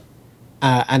 yeah.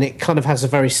 And it kind of has a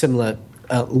very similar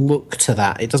look to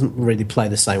that. It doesn't really play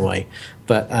the same way,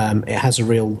 but it has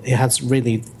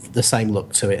really the same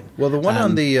look to it. Well, the one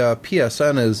on the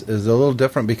PSN is a little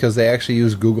different because they actually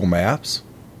use Google Maps.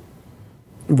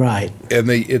 Right. And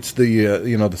it's the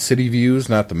the city views,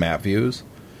 not the map views.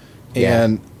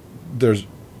 And there's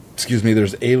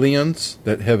aliens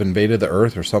that have invaded the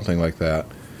Earth or something like that.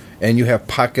 And you have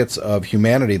pockets of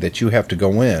humanity that you have to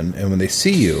go in, and when they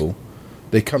see you,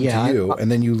 they come to you,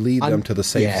 and then you lead them to the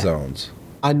safe zones.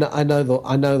 I know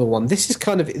the one. This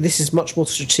is much more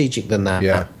strategic than that.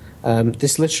 Yeah.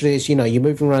 This literally is, you're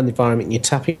moving around the environment, and you're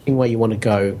tapping where you want to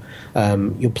go.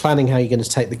 You're planning how you're going to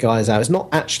take the guys out. It's not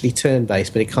actually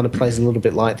turn-based, but it kind of plays a little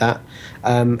bit like that.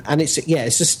 And it's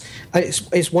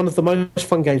one of the most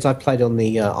fun games I've played on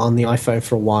the iPhone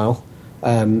for a while.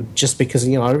 Just because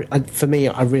for me,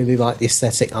 I really like the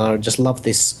aesthetic, and I just love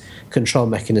this control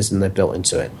mechanism they've built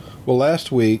into it. Well,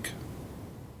 last week,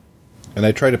 and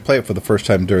I tried to play it for the first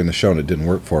time during the show, and it didn't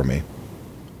work for me.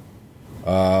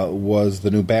 Was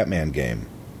the new Batman game.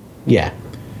 Yeah.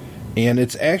 And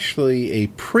it's actually a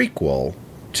prequel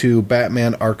to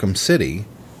Batman Arkham City.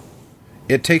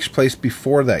 It takes place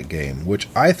before that game, which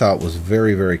I thought was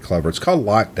very, very clever. It's called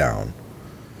Lockdown.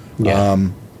 Yeah.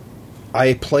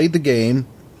 I played the game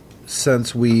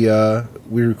since we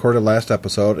recorded last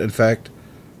episode. In fact,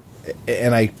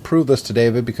 and I proved this to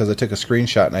David because I took a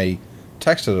screenshot and I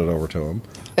texted it over to him.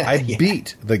 I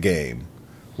beat the game,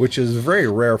 which is very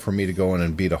rare for me to go in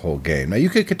and beat a whole game. Now, you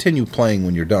could continue playing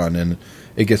when you're done, and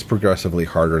it gets progressively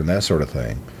harder and that sort of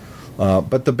thing.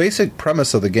 But the basic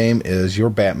premise of the game is you're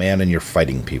Batman and you're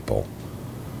fighting people.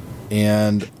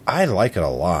 And I like it a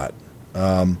lot.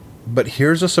 But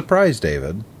here's a surprise,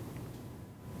 David.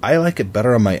 I like it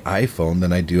better on my iPhone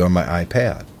than I do on my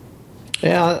iPad.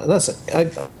 Yeah,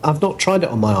 I've not tried it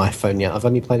on my iPhone yet. I've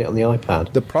only played it on the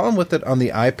iPad. The problem with it on the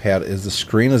iPad is the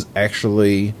screen is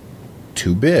actually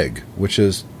too big, which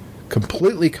is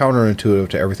completely counterintuitive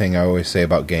to everything I always say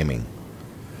about gaming.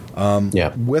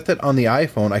 With it on the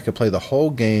iPhone, I could play the whole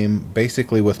game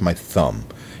basically with my thumb.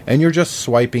 And you're just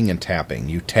swiping and tapping.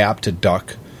 You tap to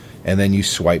duck, and then you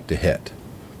swipe to hit.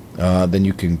 Then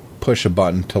you can push a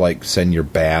button to send your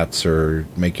bats or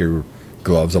make your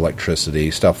gloves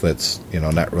electricity, stuff that's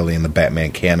not really in the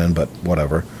Batman canon, but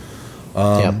whatever.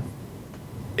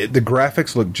 The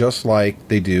graphics look just like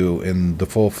they do in the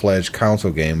full-fledged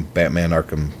console game, Batman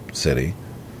Arkham City.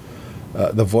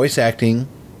 The voice acting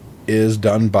is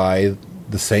done by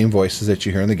the same voices that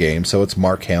you hear in the game, so it's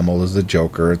Mark Hamill as the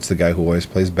Joker, it's the guy who always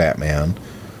plays Batman.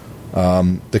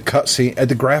 The cutscene,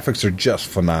 the graphics are just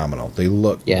phenomenal. They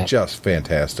look just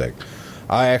fantastic.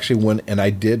 I actually went and I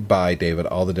did buy, David,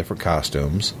 all the different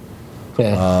costumes.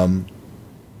 Yeah.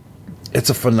 It's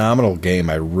a phenomenal game.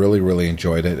 I really, really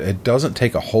enjoyed it. It doesn't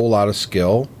take a whole lot of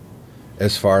skill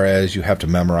as far as you have to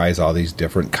memorize all these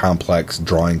different complex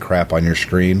drawing crap on your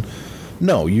screen.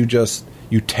 No, you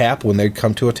tap when they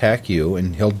come to attack you,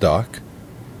 and he'll duck.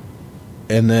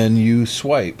 And then you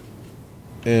swipe.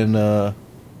 And I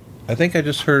think I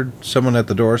just heard someone at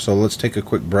the door, so let's take a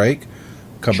quick break.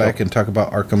 Come back and talk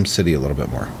about Arkham City a little bit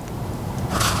more.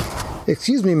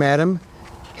 Excuse me, madam.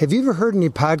 Have you ever heard any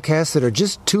podcasts that are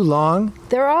just too long?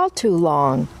 They're all too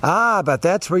long. Ah, but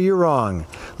that's where you're wrong.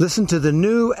 Listen to the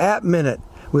new App Minute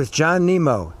with John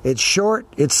Nemo. It's short,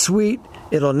 it's sweet,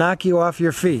 it'll knock you off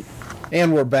your feet.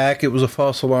 And we're back. It was a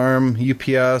false alarm.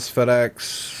 UPS,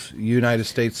 FedEx, United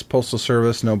States Postal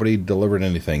Service. Nobody delivered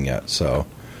anything yet, so...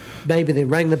 Maybe they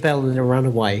rang the bell and they ran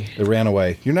away. They ran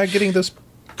away. You're not getting this...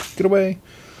 Get away.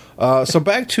 So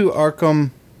back to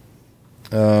Arkham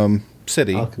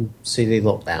City. Arkham City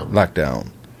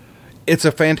Lockdown. It's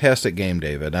a fantastic game,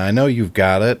 David. I know you've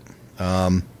got it.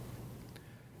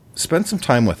 Spend some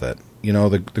time with it.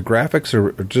 The graphics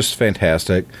are just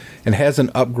fantastic. And has an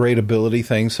upgradability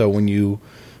thing, so when you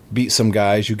beat some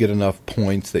guys, you get enough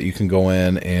points that you can go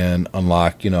in and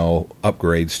unlock,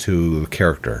 upgrades to the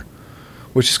character,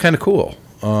 which is kind of cool.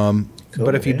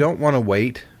 But if you don't want to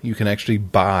wait, you can actually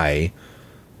buy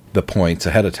the points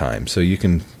ahead of time. So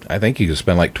I think you can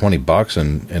spend like $20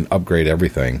 and upgrade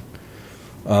everything.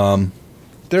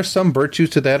 There's some virtue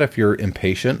to that if you're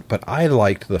impatient, but I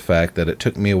liked the fact that it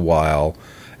took me a while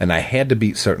and I had to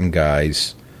beat certain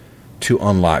guys to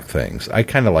unlock things. I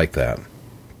kind of like that.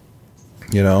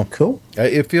 Cool.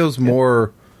 It feels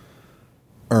more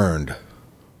earned.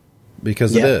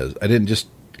 because it is. I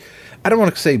don't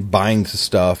want to say buying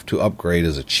stuff to upgrade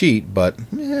is a cheat, but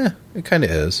it kind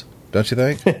of is. Don't you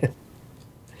think?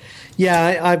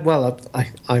 Yeah,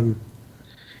 I'm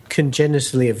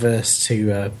congenitally averse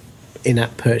to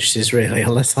in-app purchases, really,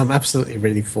 unless I'm absolutely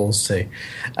really forced to.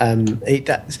 Well,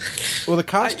 the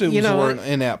costumes were an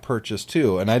in-app purchase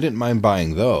too, and I didn't mind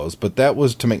buying those, but that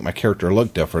was to make my character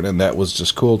look different, and that was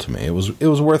just cool to me. It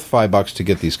was worth $5 to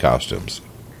get these costumes.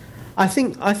 I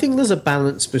think there's a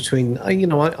balance between.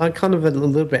 I kind of a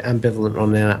little bit ambivalent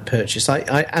on in-app purchase. I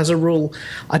as a rule,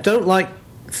 I don't like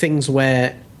things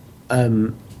where.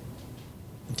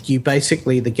 You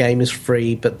basically, the game is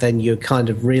free, but then you kind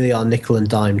of really are nickel and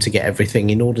dime to get everything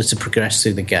in order to progress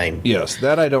through the game. Yes,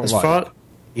 that I don't like.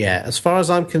 As far as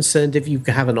I'm concerned, if you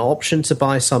have an option to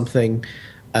buy something,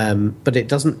 but it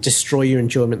doesn't destroy your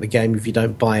enjoyment of the game if you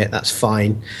don't buy it, that's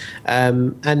fine.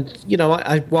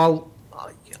 While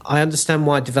I understand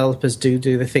why developers do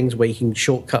the things where you can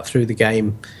shortcut through the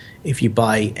game if you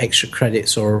buy extra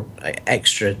credits or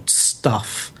extra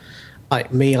stuff.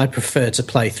 I prefer to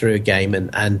play through a game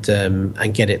and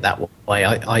get it that way.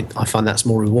 I find that's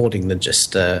more rewarding than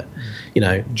just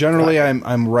Generally,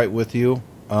 I'm right with you.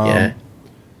 I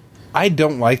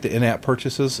don't like the in-app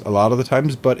purchases a lot of the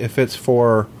times, but if it's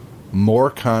for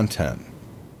more content,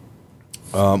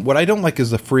 what I don't like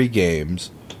is the free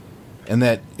games, and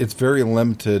that it's very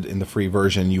limited in the free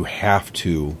version. You have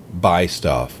to buy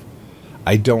stuff.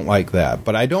 I don't like that,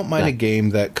 but I don't mind a game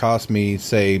that costs me,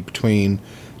 say, between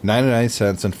 99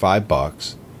 cents and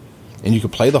 $5, and you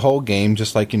can play the whole game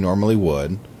just like you normally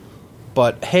would.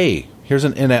 But hey, here's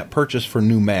an in-app purchase for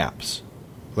new maps.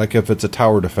 Like if it's a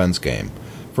tower defense game,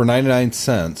 for 99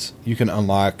 cents you can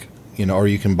unlock, or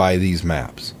you can buy these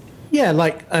maps. Yeah,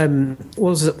 like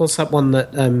what's that one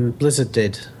that Blizzard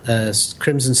did?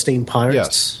 Crimson Steam Pirates.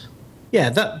 Yes. Yeah,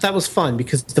 that was fine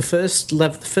because the first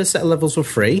set of levels were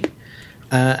free.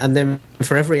 And then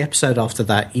for every episode after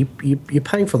that, you're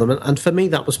paying for them, and for me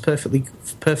that was perfectly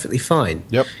fine.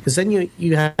 Yep. Because then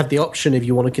you have the option if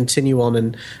you want to continue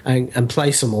on and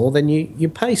play some more, then you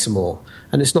pay some more,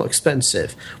 and it's not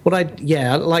expensive. Like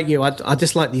you, I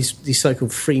dislike these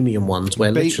so-called freemium ones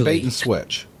where literally bait and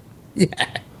switch.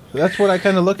 Yeah, that's what I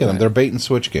kind of look at them. They're bait and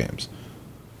switch games,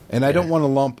 and I don't want to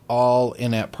lump all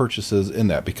in-app purchases in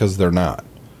that because they're not.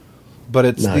 But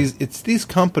it's these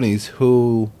companies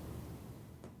who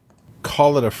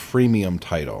call it a freemium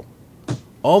title.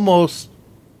 Almost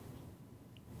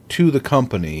to the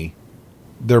company,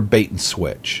 they're bait and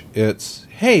switch. It's,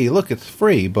 hey, look, it's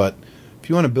free, but if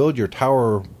you want to build your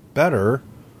tower better,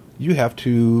 you have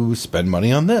to spend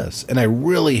money on this. And I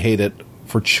really hate it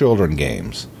for children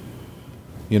games.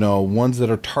 Ones that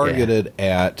are targeted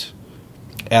at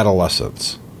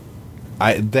adolescents.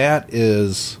 I don't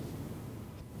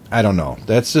know.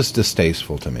 That's just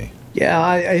distasteful to me.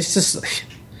 Yeah, it's just...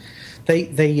 They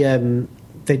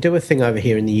do a thing over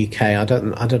here in the UK. I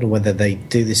don't know whether they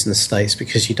do this in the States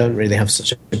because you don't really have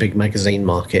such a big magazine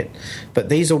market. But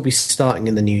these will be starting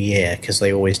in the new year because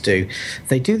they always do.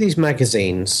 They do these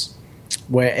magazines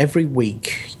where every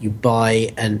week you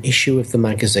buy an issue of the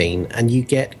magazine and you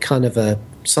get kind of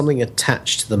something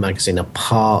attached to the magazine, a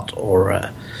part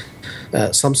or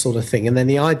some sort of thing. And then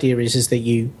the idea is that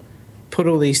you put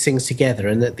all these things together,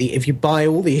 and that if you buy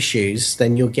all the issues,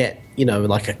 then you'll get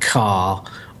like a car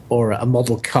or a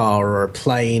model car or a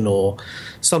plane or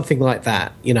something like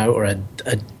that, or a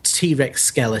T-Rex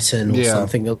skeleton or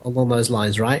something along those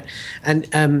lines, right?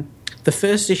 And the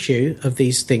first issue of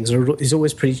these things is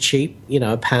always pretty cheap, £1,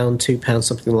 £2,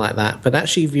 something like that. But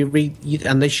actually, if you read,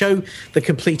 and they show the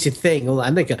completed thing,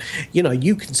 and they go,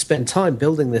 you can spend time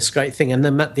building this great thing. And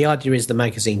then the idea is the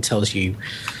magazine tells you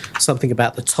something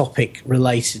about the topic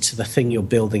related to the thing you're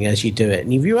building as you do it.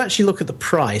 And if you actually look at the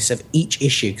price of each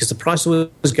issue, because the price always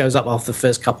goes up after the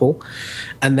first couple,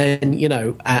 and then,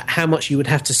 how much you would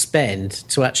have to spend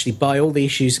to actually buy all the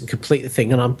issues and complete the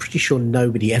thing, and I'm pretty sure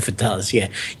nobody ever does,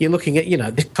 You're looking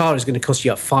at, this car is going to cost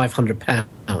you up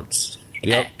 £500.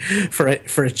 Yep.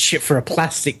 for a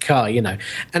plastic car, and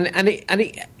it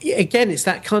again, it's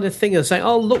that kind of thing of saying,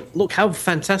 oh, look how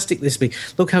fantastic this will be,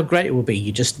 look how great it will be.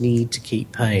 You just need to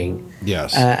keep paying.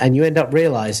 Yes. And you end up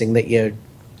realizing that you've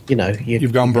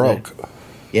gone broke.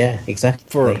 Yeah, exactly.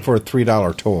 For a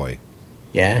 $3 toy.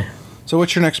 Yeah. So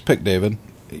what's your next pick, David?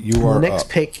 My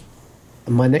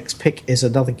next pick is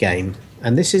another game,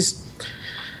 and this is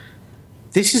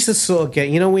the sort of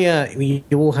game.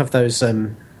 You all have those.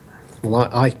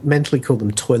 I mentally call them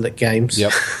toilet games.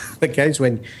 Yep. the games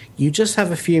when you just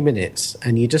have a few minutes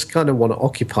and you just kind of want to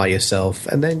occupy yourself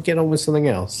and then get on with something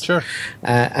else. Sure.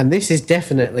 And this is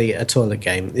definitely a toilet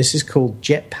game. This is called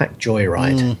Jetpack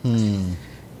Joyride. Mm-hmm.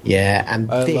 Yeah,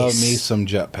 and I love me some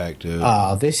Jetpack, dude.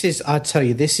 I tell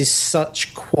you, this is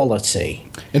such quality.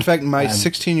 In fact, my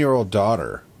 16-year-old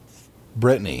daughter,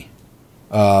 Brittany,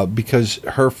 because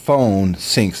her phone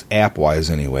syncs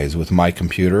app-wise anyways with my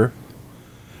computer,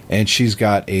 and she's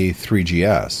got a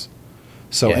 3GS.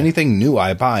 So anything new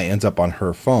I buy ends up on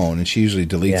her phone, and she usually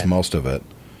deletes most of it.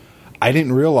 I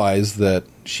didn't realize that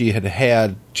she had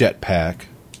Jetpack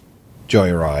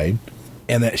Joyride,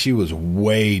 and that she was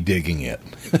way digging it.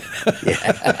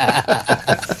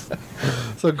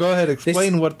 So go ahead,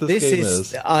 explain what this game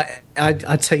is.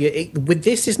 I tell you, with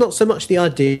this is not so much the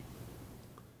idea,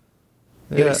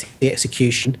 it's the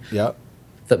execution that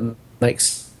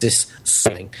makes this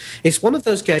selling. It's one of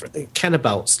those games.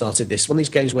 Cannibal started this. One of these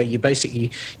games where you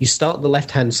start on the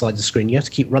left-hand side of the screen. You have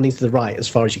to keep running to the right as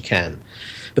far as you can.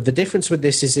 But the difference with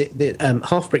this is that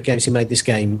Half Brick Games, who made this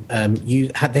game,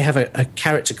 they have a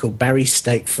character called Barry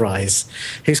Steak Fries,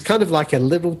 who's kind of like a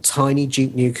little tiny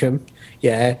Duke Nukem.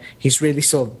 Yeah, he's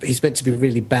meant to be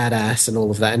really badass and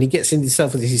all of that, and he gets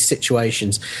himself into these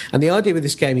situations. And the idea with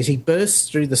this game is he bursts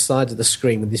through the side of the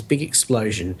screen with this big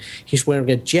explosion. He's wearing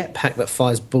a jetpack that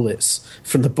fires bullets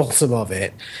from the bottom of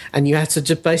it, and you have to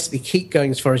just basically keep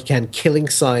going as far as you can, killing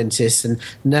scientists and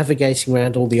navigating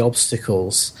around all the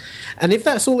obstacles. And if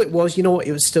that's all it was, you know what,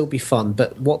 it would still be fun.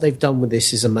 But what they've done with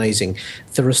this is amazing.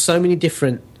 There are so many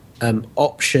different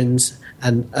options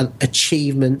and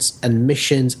achievements and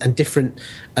missions and different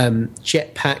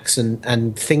jetpacks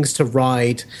and things to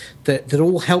ride that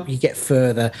all help you get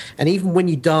further. And even when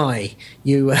you die,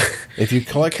 if you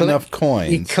collect enough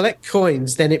coins, you collect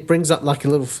coins, then it brings up like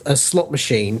a slot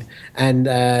machine, and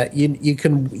you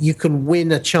can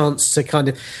win a chance to kind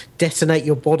of detonate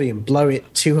your body and blow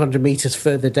it 200 meters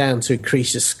further down to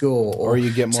increase your score, or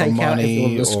you get more take money, out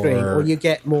everyone on the screen, or you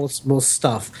get more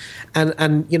stuff.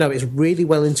 And you know, it's really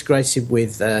well integrated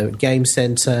with Game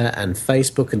Center and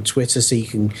Facebook and Twitter, so you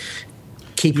can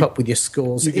keep up with your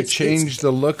scores. You can change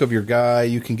the look of your guy.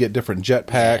 You can get different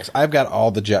jetpacks. I've got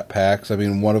all the jetpacks. I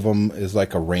mean, one of them is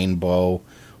like a rainbow.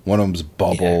 One of them's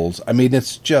bubbles. Yeah. I mean,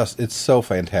 it's so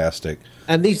fantastic.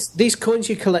 And these coins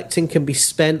you're collecting can be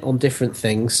spent on different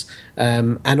things.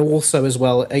 And also as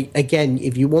well, again,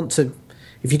 if you do want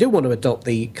to adopt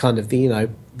the kind of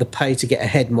the pay to get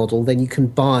ahead model, then you can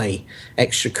buy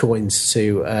extra coins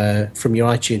from your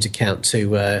iTunes account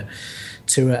to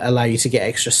allow you to get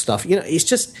extra stuff. You know,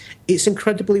 it's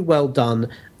incredibly well done.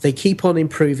 They keep on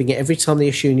improving it every time they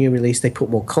issue a new release. They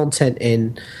put more content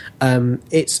in.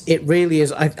 It really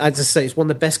is. I just say it's one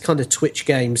of the best kind of Twitch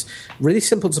games. Really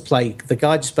simple to play. The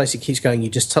guy just basically keeps going. You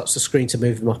just touch the screen to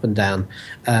move them up and down.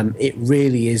 It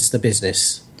really is the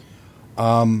business.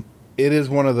 It is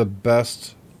one of the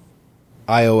best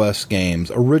iOS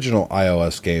games, original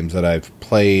iOS games that I've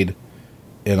played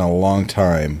in a long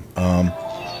time.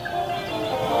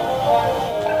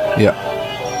 Yeah,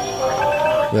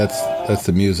 that's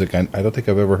the music. I don't think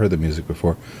I've ever heard the music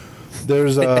before.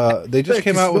 There's they just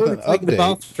came out with an update. The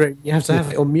bathroom, you have to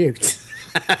have it on mute.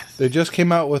 They just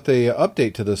came out with a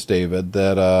update to this, David.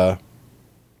 That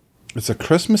it's a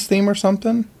Christmas theme or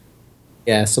something.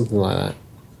 Yeah, something like that.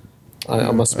 I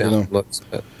must be on looks.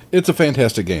 It's a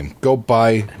fantastic game. Go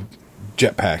buy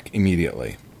Jetpack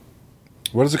immediately.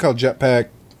 What is it called? Jetpack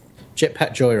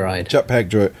Joyride. Jetpack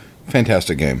Joy.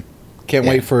 Fantastic game. Can't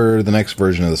wait for the next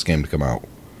version of this game to come out.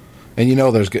 And you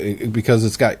know because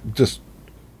it's got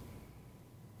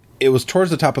it was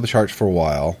towards the top of the charts for a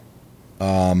while.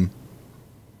 And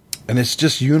it's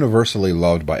just universally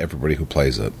loved by everybody who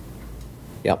plays it.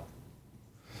 Yep.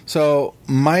 So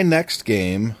my next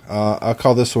game, I'll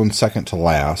call this one second to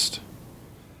last.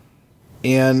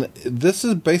 And this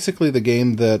is basically the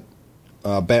game that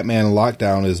Batman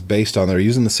Lockdown is based on. They're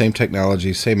using the same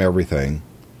technology, same everything.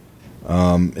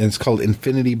 And it's called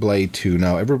Infinity Blade 2.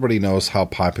 Now, everybody knows how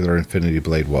popular Infinity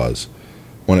Blade was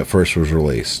when it first was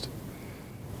released.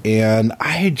 And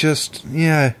I just,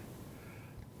 it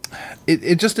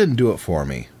just didn't do it for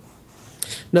me.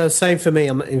 No, same for me.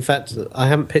 In fact, I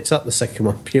haven't picked up the second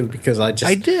one purely because I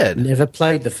never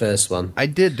played the first one. I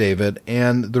did, David.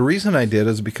 And the reason I did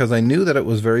is because I knew that it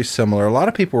was very similar. A lot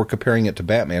of people were comparing it to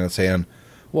Batman and saying,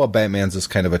 well, Batman's is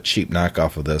kind of a cheap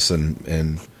knockoff of this,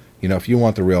 and you know, if you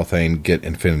want the real thing, get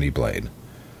Infinity Blade.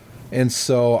 And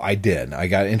so I did. I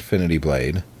got Infinity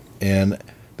Blade. And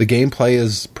the gameplay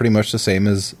is pretty much the same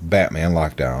as Batman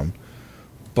Lockdown.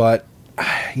 But,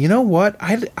 you know what?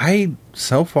 I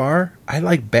so far, I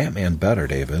like Batman better,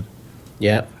 David.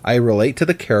 Yeah. I relate to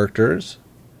the characters.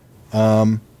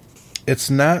 It's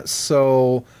not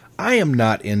so... I am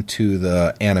not into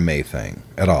the anime thing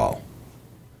at all.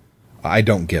 I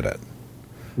don't get it.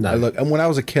 No. And when I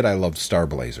was a kid, I loved Star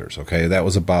Blazers, okay? That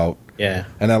was about... Yeah.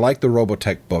 And I liked the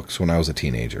Robotech books when I was a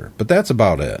teenager. But that's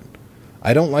about it.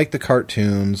 I don't like the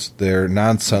cartoons. They're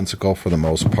nonsensical for the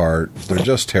most part. They're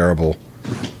just terrible.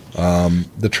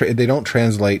 They don't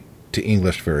translate to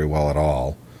English very well at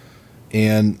all.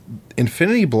 And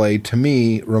Infinity Blade, to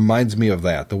me, reminds me of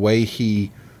that. The way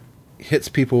he hits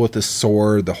people with his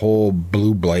sword, the whole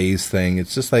blue blaze thing.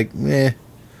 It's just like, meh.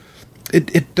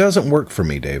 It doesn't work for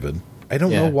me, David. I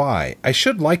don't know why. I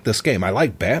should like this game. I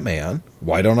like Batman.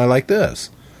 Why don't I like this?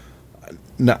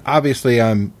 Now, obviously,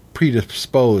 I'm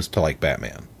predisposed to like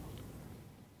Batman.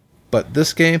 But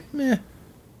this game,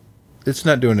 it's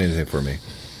not doing anything for me.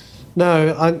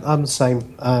 No, I'm the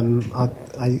same.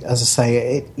 As I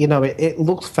say, it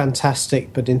looked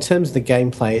fantastic, but in terms of the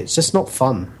gameplay, it's just not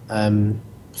fun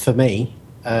for me.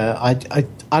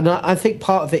 I think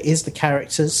part of it is the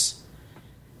characters.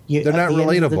 They're not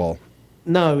relatable.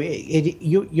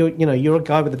 You're a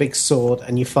guy with a big sword,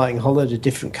 and you're fighting a whole load of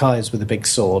different guys with a big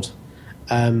sword.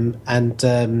 I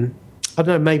don't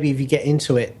know. Maybe if you get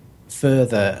into it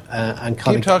further and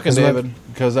kind keep talking, David,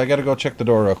 because I got to go check the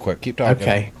door real quick. Keep talking.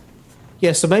 Okay.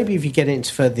 Yeah, so maybe if you get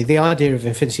into further, the idea of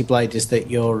Infinity Blade is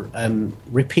that you're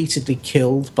repeatedly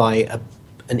killed by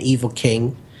an evil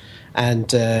king,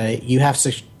 and you have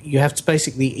to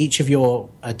basically, each of your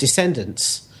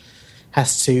descendants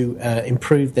has to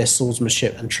improve their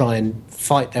swordsmanship and try and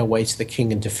fight their way to the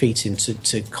king and defeat him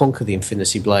to conquer the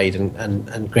Infinity Blade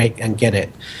and get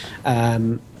it.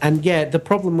 The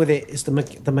problem with it is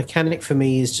the mechanic for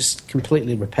me is just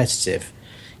completely repetitive.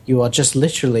 You are just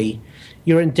literally...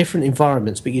 You're in different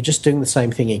environments, but you're just doing the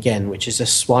same thing again, which is a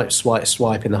swipe, swipe,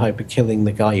 swipe in the hope of killing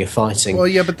the guy you're fighting. Well,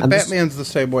 yeah, but Batman's the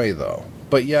same way, though.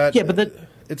 But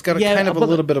it's got a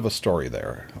little bit of a story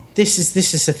there. This is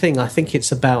the thing. I think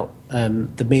it's about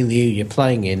the milieu you're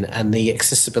playing in and the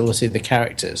accessibility of the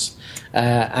characters.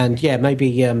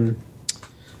 Maybe.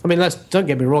 Don't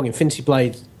get me wrong. Infinity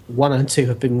Blade 1 and 2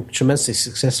 have been tremendously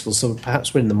successful, so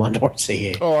perhaps we're in the minority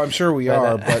here. Oh, I'm sure we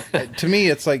are, but to me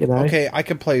it's like, okay, I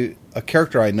can play a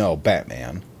character I know,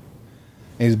 Batman,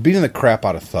 and he's beating the crap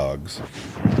out of thugs,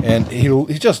 and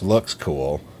he just looks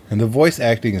cool, and the voice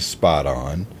acting is spot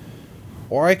on.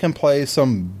 Or I can play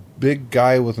some big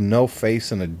guy with no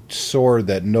face and a sword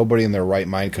that nobody in their right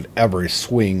mind could ever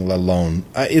swing, let alone...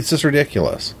 it's just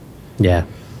ridiculous. Yeah.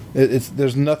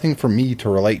 There's nothing for me to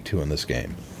relate to in this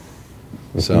game.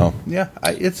 So,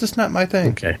 it's just not my thing.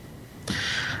 Okay.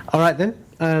 All right, then.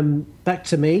 Back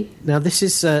to me. Now, this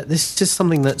is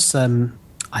something that's,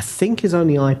 I think, is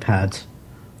only iPad.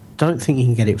 Don't think you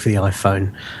can get it for the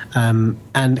iPhone.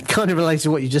 And kind of related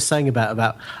to what you're just saying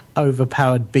about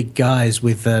overpowered big guys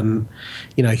with,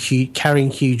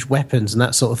 carrying huge weapons and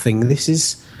that sort of thing. This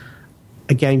is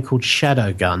a game called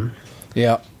Shadowgun.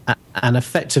 Yeah. And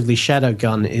effectively,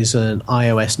 Shadowgun is an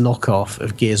iOS knockoff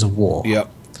of Gears of War. Yep.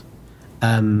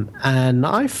 And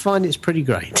I find it's pretty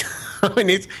great. I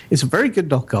mean, it's a very good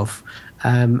knockoff.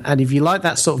 And if you like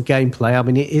that sort of gameplay, I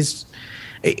mean,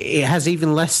 it has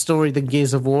even less story than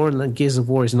Gears of War, and Gears of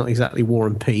War is not exactly War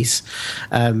and Peace.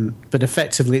 But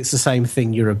effectively, it's the same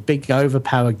thing. You're a big,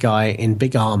 overpowered guy in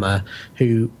big armor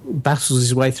who battles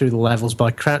his way through the levels by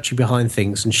crouching behind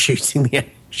things and shooting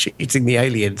the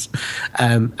aliens.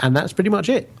 And that's pretty much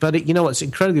it. But it's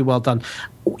incredibly well done.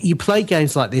 You play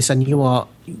games like this and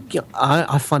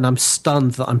I find I'm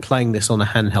stunned that I'm playing this on a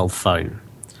handheld phone.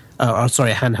 A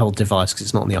handheld device, because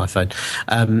it's not on the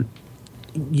iPhone.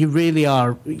 You really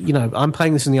are, I'm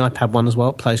playing this on the iPad 1 as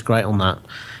well. It plays great on that.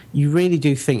 You really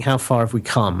do think, how far have we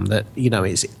come? That,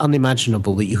 it's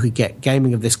unimaginable that you could get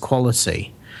gaming of this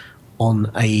quality on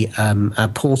a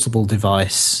portable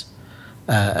device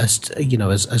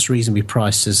as reasonably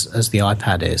priced as the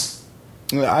iPad is.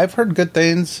 I've heard good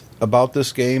things about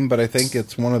this game, but I think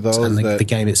it's one of those the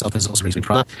game itself is also reasonably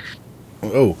priced.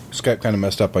 Oh, Skype kind of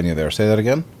messed up on you there. Say that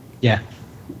again? Yeah.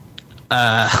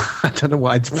 I don't know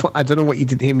what you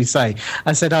didn't hear me say.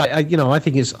 I said I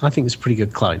think it's a pretty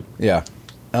good clone. Yeah.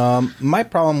 My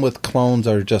problem with clones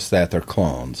are just that they're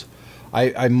clones.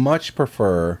 I much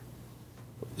prefer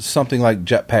something like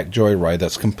Jetpack Joyride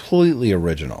that's completely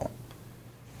original.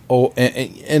 Oh,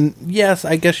 and yes,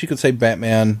 I guess you could say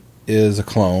Batman is a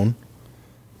clone,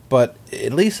 but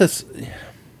at least it's...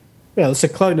 Well, it's a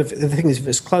clone of... The thing is, if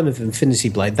it's a clone of Infinity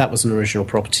Blade, that was an original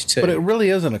property too. But it really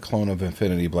isn't a clone of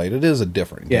Infinity Blade. It is a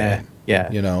different game.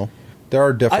 Yeah. There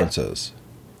are differences.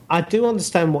 I do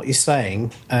understand what you're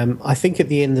saying. I think at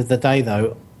the end of the day,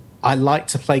 though, I like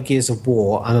to play Gears of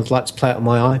War, and I'd like to play it on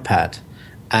my iPad.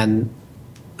 And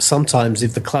sometimes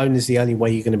if the clone is the only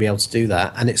way you're going to be able to do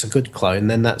that, and it's a good clone,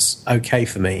 then that's okay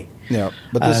for me. Yeah,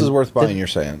 but this is worth buying, you're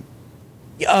saying?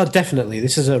 Oh, definitely.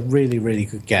 This is a really, really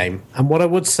good game. And what I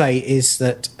would say is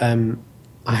that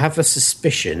I have a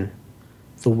suspicion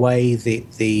the way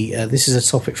this is a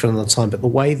topic for another time, but the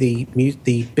way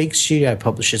the big studio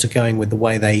publishers are going with the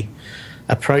way they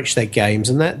approach their games,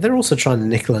 and they're also trying to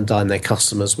nickel and dime their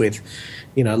customers with,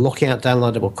 locking out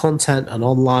downloadable content and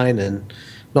online and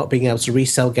not being able to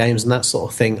resell games and that sort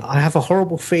of thing. I have a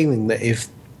horrible feeling that if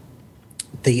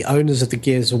the owners of the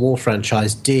Gears of War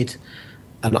franchise did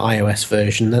an iOS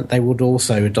version, that they would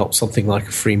also adopt something like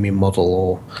a freemium model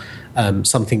or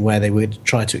something where they would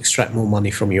try to extract more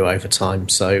money from you over time.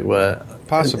 So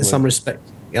possibly.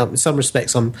 In some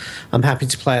respects, I'm happy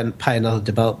to pay another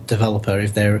developer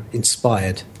if they're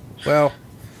inspired. Well,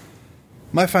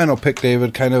 my final pick,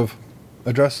 David, kind of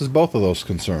addresses both of those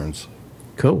concerns.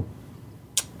 Cool.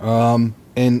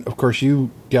 And, of course, you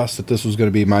guessed that this was going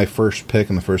to be my first pick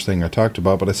and the first thing I talked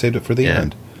about, but I saved it for the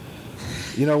end.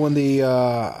 When the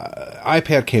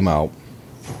iPad came out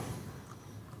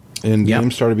and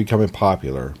games started becoming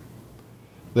popular,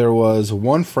 there was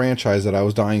one franchise that I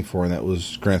was dying for, and that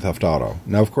was Grand Theft Auto.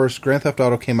 Now, of course, Grand Theft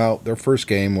Auto came out, their first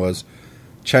game was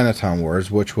Chinatown Wars,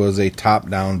 which was a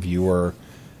top-down viewer,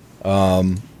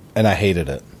 and I hated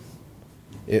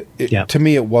it. To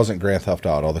me, it wasn't Grand Theft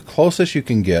Auto. The closest you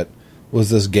can get was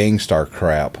this Gangstar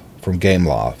crap from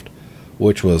Gameloft,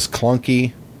 which was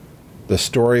clunky. The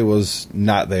story was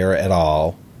not there at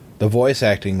all. The voice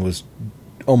acting was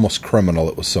almost criminal.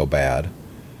 It was so bad.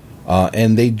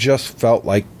 And they just felt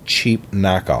like cheap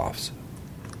knockoffs.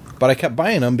 But I kept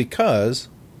buying them because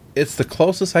it's the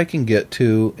closest I can get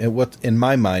to what, in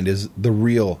my mind, is the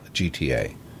real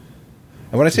GTA.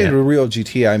 And when I say the real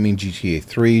GTA, I mean GTA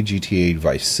 3, GTA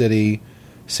Vice City,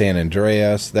 San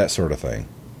Andreas, that sort of thing.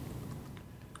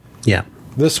 Yeah.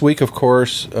 This week, of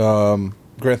course, Grand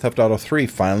Theft Auto 3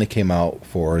 finally came out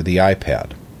for the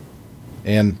iPad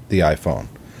and the iPhone.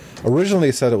 Originally,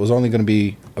 it said it was only going to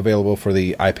be available for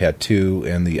the iPad 2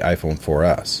 and the iPhone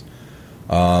 4S.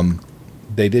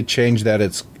 They did change that.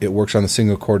 It works on the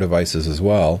single-core devices as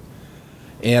well.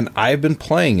 And I've been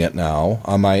playing it now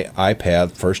on my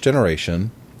iPad, first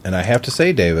generation, and I have to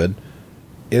say, David,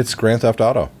 it's Grand Theft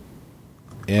Auto.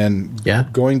 And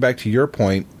going back to your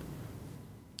point,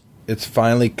 it's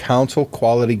finally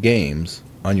console-quality games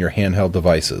on your handheld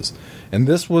devices. And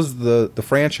this was the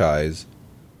franchise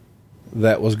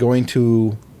that was going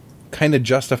to kind of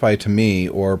justify to me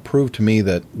or prove to me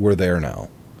that we're there now.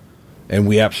 And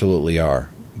we absolutely are.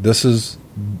 This is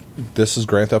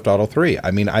Grand Theft Auto 3.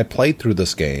 I mean, I played through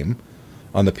this game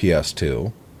on the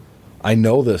PS2. I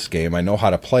know this game. I know how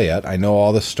to play it. I know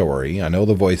all the story. I know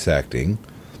the voice acting.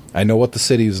 I know what the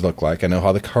cities look like. I know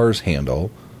how the cars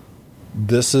handle.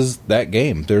 This is that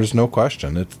game. There's no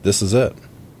question. This is it.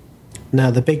 Now,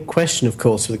 the big question, of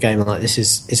course, with a game like this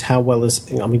is how well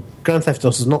Grand Theft Auto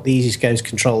is not the easiest game to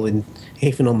control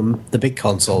even on the big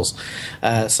consoles.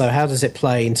 So how does it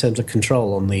play in terms of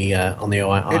control on the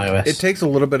iOS? It takes a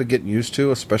little bit of getting used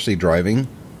to, especially driving.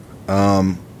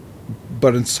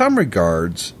 But in some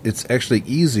regards, it's actually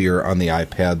easier on the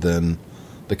iPad than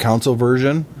the console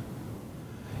version.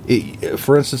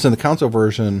 For instance, in the console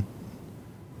version,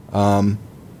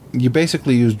 you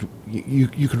basically used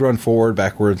you could run forward,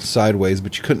 backwards, sideways,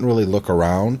 but you couldn't really look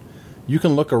around. You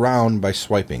can look around by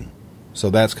swiping, so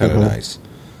that's kind of nice.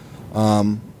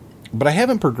 But I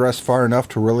haven't progressed far enough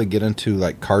to really get into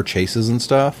like car chases and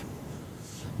stuff.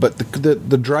 But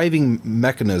the driving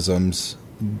mechanisms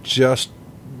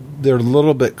they're a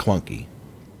little bit clunky.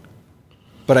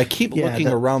 But I keep looking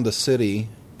around the city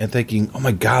and thinking, oh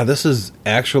my God, this is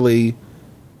actually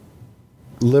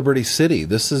Liberty City.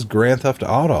 This is Grand Theft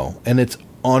Auto, and it's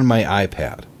on my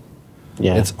iPad.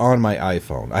 Yeah. It's on my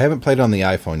iPhone. I haven't played on the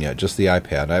iPhone yet, just the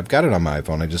iPad. I've got it on my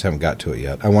iPhone. I just haven't got to it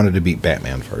yet. I wanted to beat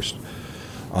Batman first.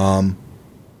 And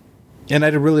I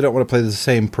really don't want to play the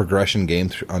same progression game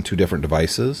on two different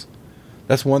devices.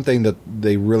 That's one thing that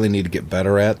they really need to get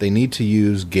better at. They need to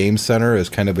use Game Center as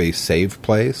kind of a save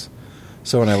place.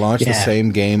 So when I launch the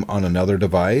same game on another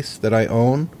device that I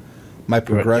own, my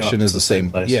progression is the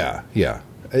same. Yeah.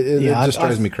 It just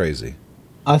drives me crazy.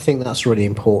 I think that's really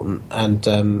important,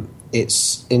 and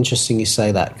it's interesting you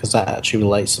say that, because that actually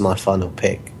relates to my final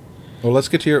pick. Well, let's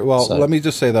get to your... Well, let me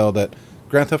just say, though, that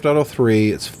Grand Theft Auto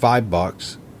 3, it's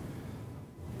 $5.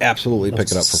 Absolutely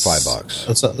pick it up for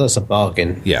 $5. That's a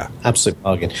bargain. Yeah. Absolute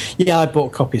bargain. Yeah, I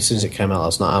bought a copy as soon as it came out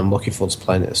last night. I'm looking forward to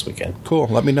playing it this weekend. Cool.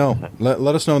 Let me know.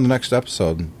 Let us know in the next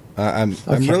episode. I'm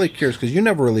really curious, because you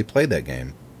never really played that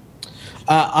game.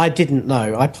 I didn't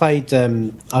know. I played a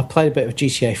bit of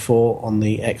GTA 4 on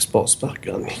the Xbox, but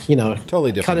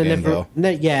totally different game, though.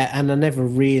 And I never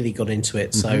really got into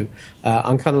it. So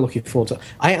I'm kind of looking forward to it.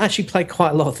 I actually played quite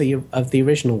a lot of the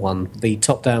original one, the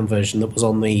top-down version that was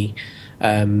on the,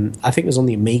 I think it was on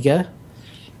the Amiga,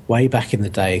 way back in the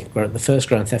day, where the first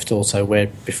Grand Theft Auto, where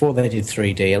before they did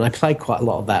 3D, and I played quite a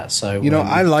lot of that. So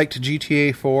I liked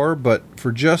GTA 4, but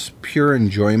for just pure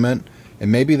enjoyment.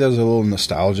 And maybe there's a little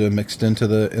nostalgia mixed into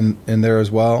in there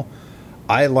as well.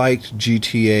 I liked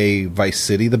GTA Vice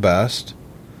City the best,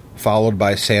 followed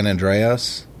by San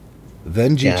Andreas,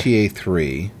 then GTA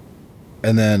 3,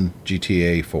 and then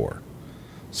GTA 4.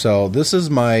 So this is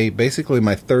basically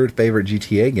my third favorite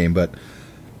GTA game, but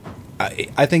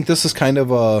I think this is kind of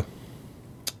a...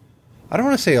 I don't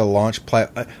want to say a launch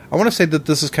I want to say that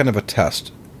this is kind of a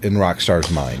test in Rockstar's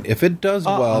mind. If it does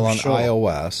well on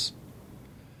iOS...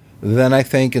 then I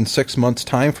think in 6 months'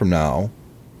 time from now,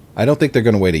 I don't think they're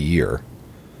going to wait a year.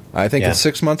 I think in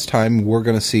 6 months' time, we're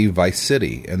going to see Vice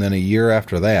City. And then a year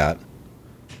after that,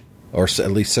 or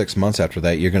at least 6 months after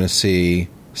that, you're going to see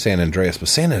San Andreas. But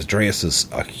San Andreas is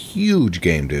a huge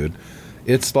game, dude.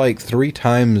 It's like 3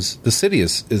 times... The city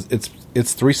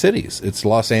it's 3 cities. It's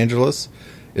Los Angeles,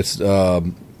 it's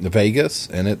Vegas,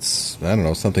 and it's, I don't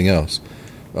know, something else.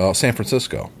 San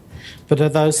Francisco. But are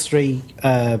those three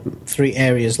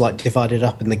areas like divided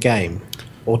up in the game,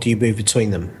 or do you move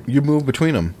between them? You move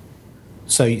between them.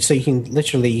 So you can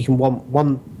literally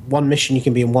one mission you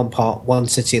can be in one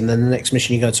city, and then the next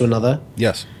mission you go to another.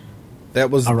 Yes, that's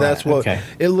what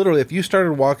it literally. If you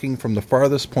started walking from the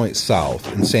farthest point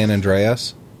south in San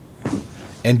Andreas,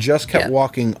 and just kept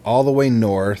walking all the way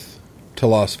north to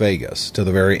Las Vegas to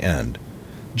the very end,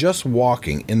 just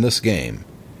walking in this game,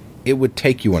 it would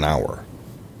take you an hour.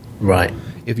 Right.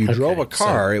 If you drove a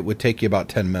car, it would take you about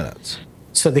 10 minutes.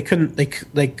 So they couldn't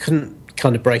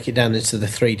kind of break it down into the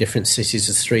 3 different cities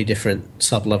as 3 different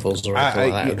sub-levels or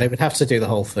anything like that. They would have to do the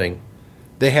whole thing.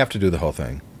 They have to do the whole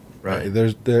thing. Right.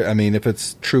 I mean, if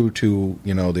it's true to,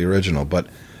 the original. But,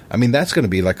 I mean, that's going to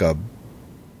be like a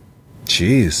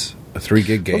 3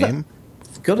 gig game.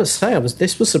 I've got to say,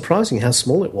 this was surprising how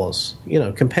small it was.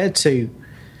 Compared to...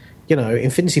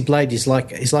 Infinity Blade is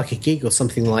like a gig or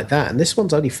something like that, and this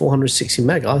one's only 460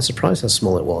 meg. I was surprised how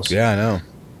small it was. Yeah, I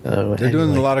know. They're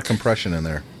doing a lot of compression in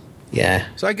there. Yeah.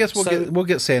 So I guess we'll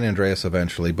get San Andreas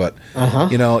eventually, but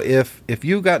if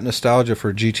you got nostalgia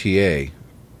for GTA,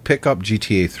 pick up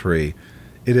GTA 3.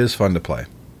 It is fun to play.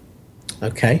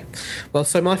 Okay. Well,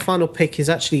 so my final pick is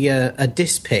actually a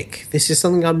disc pick. This is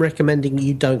something I'm recommending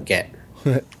you don't get.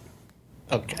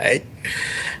 Okay.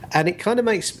 And it kind of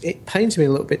pains me a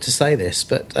little bit to say this,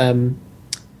 but I'm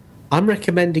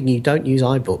recommending you don't use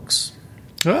iBooks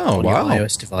on your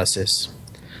iOS devices.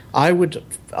 I would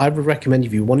recommend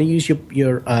if you want to use your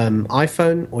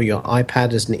iPhone or your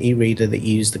iPad as an e-reader that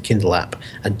you use the Kindle app,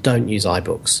 and don't use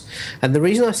iBooks. And the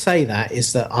reason I say that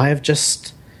is that I have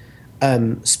just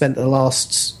spent the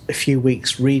last few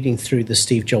weeks reading through the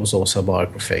Steve Jobs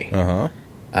autobiography.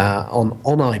 On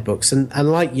iBooks, and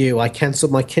like you, I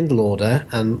cancelled my Kindle order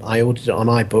and I ordered it on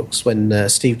iBooks when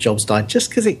Steve Jobs died, just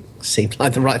because it seemed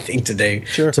like the right thing to do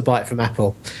to buy it from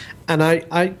Apple. And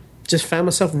I just found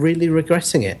myself really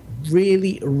regretting it,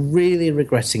 really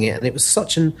regretting it, and it was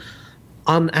such an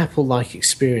un-Apple-like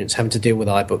experience having to deal with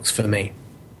iBooks for me.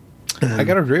 I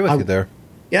got to agree with you there.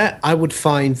 Yeah, I would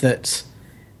find that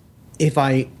if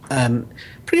I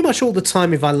pretty much all the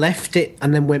time, if I left it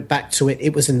and then went back to it,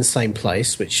 it was in the same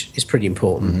place, which is pretty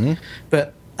important. Mm-hmm.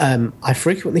 But I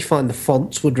frequently find the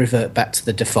fonts would revert back to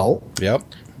the default. Yep.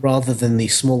 Rather than the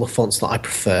smaller fonts that I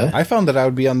prefer. I found that I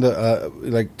would be on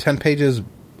the 10 pages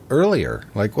earlier.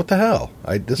 Like, what the hell?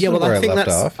 This is where I left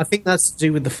off. I think that's to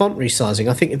do with the font resizing.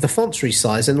 I think if the font's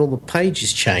resized, then all the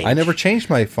pages change. I never changed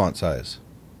my font size.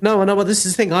 No, I know, but this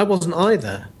is the thing. I wasn't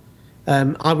either.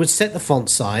 I would set the font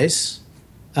size.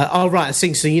 Right. I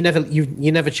see. So you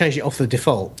never changed it off the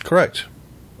default. Correct.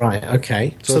 Right.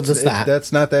 Okay. So there's that.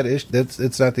 That's not that issue.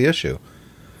 It's not the issue.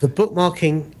 The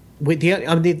bookmarking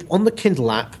on the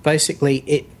Kindle app, basically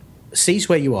it sees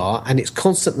where you are and it's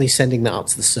constantly sending that up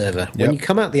to the server. Yep. When you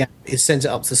come out the app, it sends it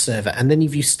up to the server, and then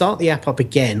if you start the app up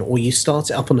again or you start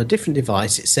it up on a different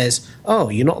device, it says, "Oh,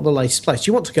 you're not at the latest place.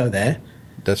 You want to go there?"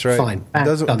 That's right. Fine. It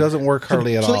doesn't work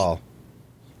hardly at all.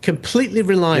 Completely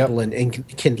reliable in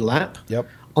Kindle app. Yep.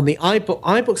 On the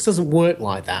iBooks doesn't work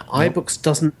like that. Yep. iBooks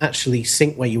doesn't actually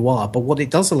sync where you are, but what it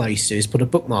does allow you to do is put a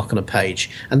bookmark on a page,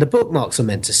 and the bookmarks are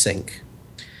meant to sync.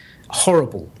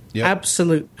 Horrible. Yep.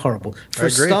 Absolute horrible. For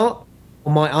a start,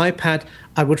 on my iPad,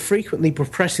 I would frequently be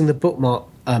pressing the bookmark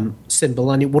symbol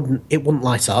and it wouldn't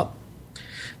light up.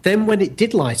 Then when it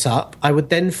did light up, I would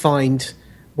then find,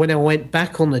 when I went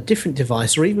back on a different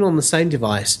device or even on the same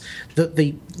device, that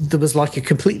there was like a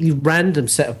completely random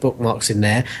set of bookmarks in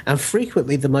there, and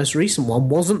frequently the most recent one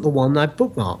wasn't the one I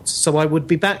bookmarked. So I would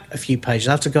be back a few pages.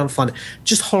 I have to go and find it.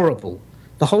 Just horrible.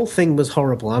 The whole thing was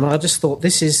horrible, and I just thought,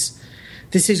 this is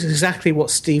exactly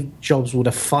what Steve Jobs would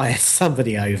have fired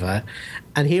somebody over.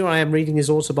 And here I am reading his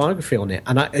autobiography on it.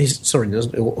 And his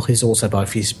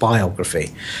autobiography, his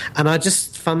biography. And I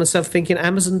just found myself thinking,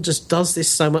 Amazon just does this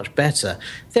so much better.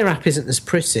 Their app isn't as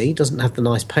pretty, doesn't have the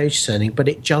nice page turning, but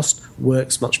it just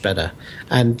works much better.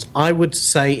 And I would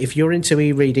say, if you're into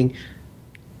e-reading,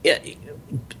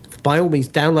 by all means,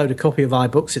 download a copy of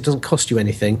iBooks. It doesn't cost you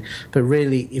anything. But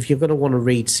really, if you're going to want to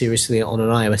read seriously on an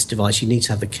iOS device, you need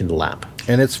to have the Kindle app.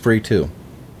 And it's free, too.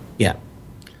 Yeah.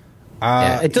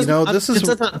 It doesn't,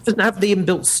 doesn't have the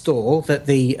inbuilt store that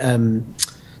the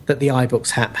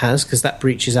iBooks app has, because that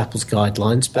breaches Apple's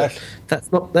guidelines. But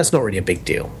that's not really a big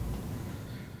deal.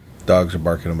 Dogs are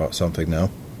barking about something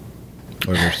now.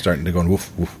 Or they're starting to go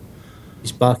woof, woof.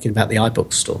 He's barking about the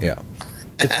iBooks store. Yeah.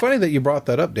 It's funny that you brought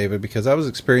that up, David, because I was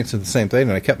experiencing the same thing,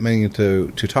 and I kept meaning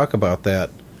to talk about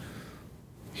that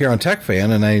here on Tech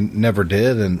Fan, and I never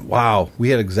did. And wow, we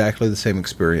had exactly the same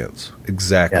experience.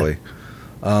 Exactly.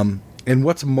 Yeah. And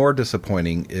what's more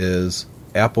disappointing is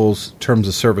Apple's terms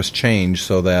of service changed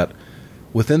so that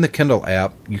within the Kindle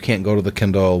app, you can't go to the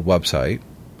Kindle website.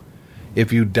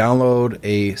 If you download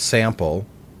a sample,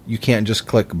 you can't just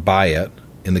click buy it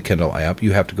in the Kindle app.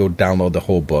 You have to go download the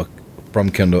whole book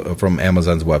from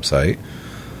Amazon's website.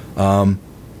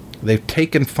 They've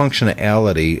taken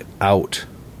functionality out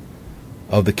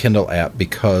of the Kindle app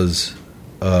because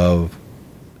of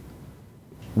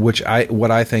what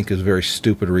I think is very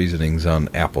stupid reasonings on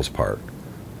Apple's part.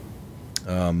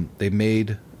 They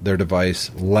made their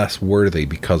device less worthy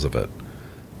because of it.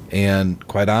 And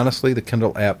quite honestly, the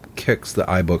Kindle app kicks the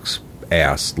iBooks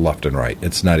ass left and right.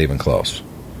 It's not even close.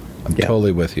 I'm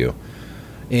totally with you.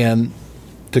 And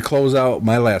to close out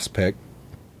my last pick,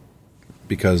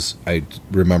 because I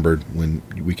remembered when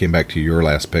we came back to your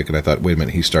last pick, and I thought, wait a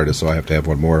minute, he started, so I have to have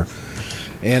one more.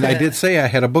 And I did say I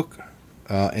had a book,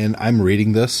 and I'm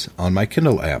reading this on my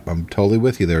Kindle app. I'm totally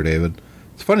with you there, David.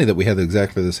 It's funny that we had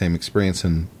exactly the same experience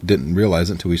and didn't realize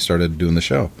it until we started doing the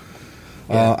show.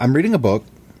 Yeah. I'm reading a book.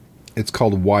 It's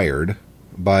called Wired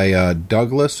by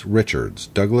Douglas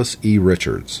E.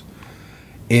 Richards.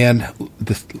 And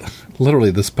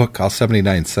this book cost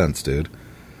 79 cents, dude.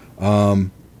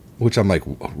 Which I'm like,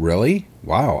 really?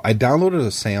 Wow. I downloaded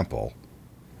a sample.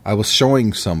 I was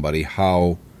showing somebody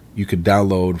how you could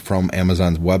download from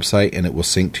Amazon's website and it will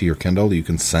sync to your Kindle. You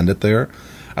can send it there.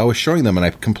 I was showing them, and I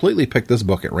completely picked this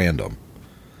book at random.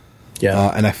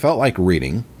 Yeah. And I felt like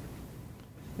reading.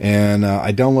 And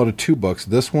I downloaded 2 books.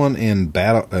 This one and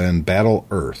Battle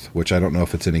Earth, which I don't know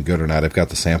if it's any good or not. I've got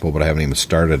the sample, but I haven't even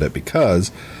started it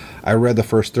because I read the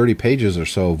first 30 pages or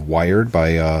so of Wired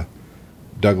by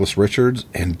Douglas Richards,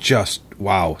 and just,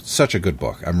 wow, such a good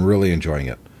book. I'm really enjoying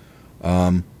it.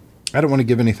 I don't want to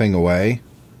give anything away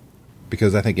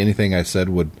because I think anything I said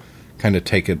would kind of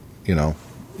take it,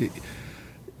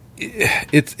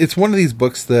 It's one of these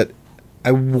books that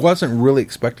I wasn't really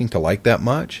expecting to like that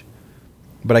much,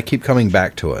 but I keep coming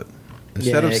back to it.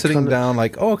 Instead of sitting down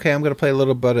like, oh, okay, I'm going to play a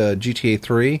little bit of GTA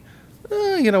 3,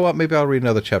 you know what, maybe I'll read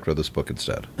another chapter of this book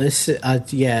instead.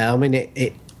 I mean,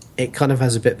 it kind of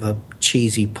has a bit of a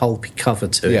cheesy, pulpy cover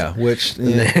to it. Yeah, which...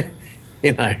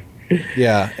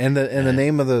 Yeah, and the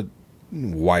name of the...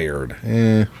 Wired.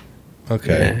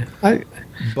 Okay. Yeah.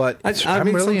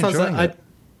 I'm really enjoying it.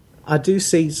 I do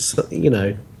see,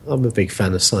 I'm a big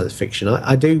fan of science fiction.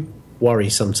 I do worry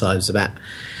sometimes about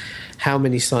how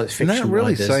many science fiction Not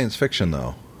really writers, science fiction,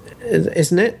 though.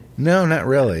 Isn't it? No, not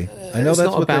really. I know it's that's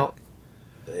not what about.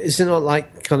 Is it not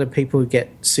like kind of people who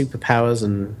get superpowers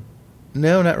and?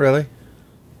 No, not really.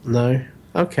 No.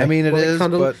 Okay. I mean, it is,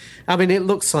 but I mean, it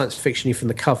looks science fiction-y from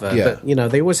the cover,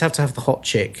 but they always have to have the hot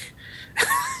chick.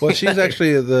 Well, she's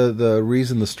actually the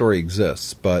reason the story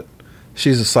exists, but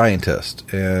she's a scientist,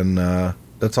 and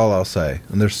that's all I'll say.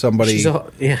 And there's somebody...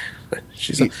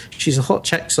 She's a hot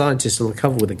Czech scientist on the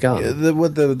cover with a gun.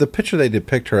 The picture they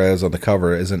depict her as on the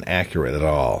cover isn't accurate at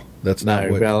all. That's not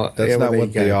what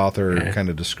the author kind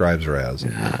of describes her as.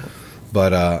 Yeah.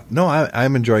 But no,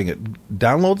 I'm enjoying it.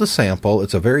 Download the sample.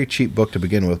 It's a very cheap book to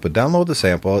begin with, but download the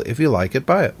sample. If you like it,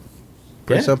 buy it.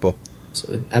 Pretty simple.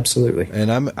 Absolutely.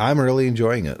 And I'm really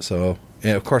enjoying it. So,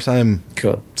 and of course, I'm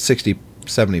 60,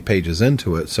 70 pages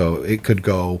into it, so it could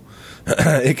go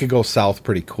south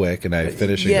pretty quick, and I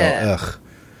finish and go, ugh.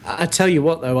 I tell you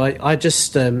what, though, I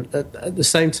just at the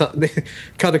same time,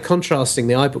 kind of contrasting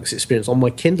the iBooks experience on my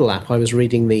Kindle app, I was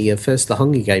reading the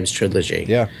Hunger Games trilogy.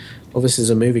 Yeah. Well, this is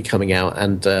a movie coming out,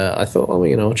 and I thought,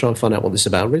 I'll try and find out what this is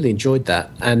about. I really enjoyed that,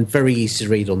 and very easy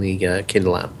to read on the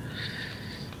Kindle app.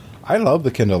 I love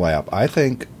the Kindle app. I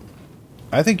think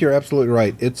you're absolutely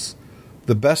right. It's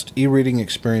the best e-reading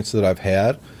experience that I've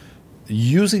had.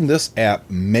 Using this app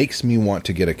makes me want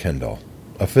to get a Kindle,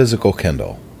 a physical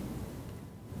Kindle.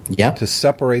 Yeah. To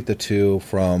separate the two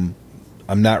from,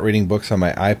 I'm not reading books on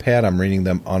my iPad, I'm reading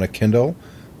them on a Kindle,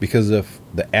 because if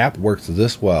the app works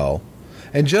this well,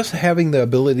 and just having the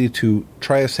ability to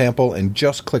try a sample and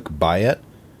just click buy it,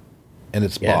 and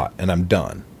it's bought, and I'm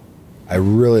done. I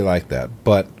really like that.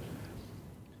 But,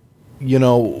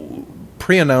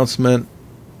 pre-announcement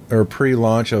or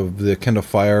pre-launch of the Kindle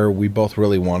Fire, we both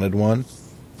really wanted one.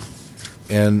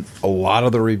 And a lot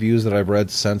of the reviews that I've read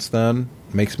since then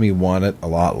makes me want it a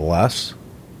lot less.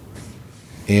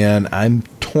 And I'm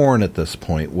torn at this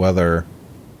point whether,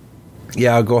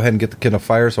 I'll go ahead and get the Kindle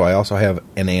Fire so I also have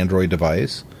an Android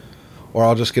device, or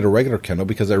I'll just get a regular Kindle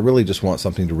because I really just want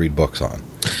something to read books on.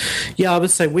 Yeah, I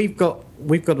would say we've got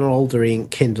an older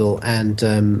ink Kindle,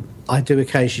 and I do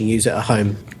occasionally use it at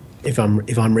home if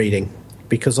I'm reading,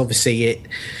 because obviously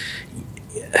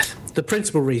the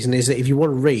principal reason is that if you want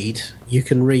to read, you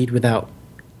can read without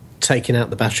taking out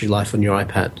the battery life on your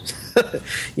iPad.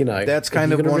 That's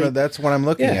kind of that's what I'm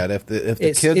looking at. If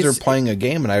the kids are playing a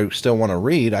game and I still want to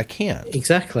read, I can't.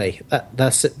 Exactly.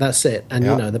 That's it.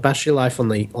 And the battery life on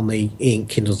the ink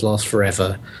Kindles lasts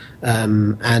forever,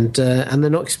 and they're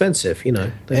not expensive.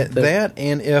 That,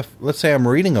 and if let's say I'm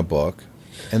reading a book,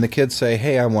 and the kids say,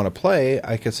 "Hey, I want to play,"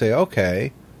 I could say,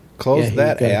 "Okay, close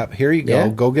that app. Here you go. Yeah.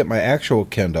 Go get my actual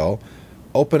Kindle.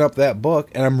 Open up that book,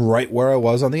 and I'm right where I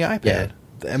was on the iPad." Yeah.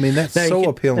 I mean, that's so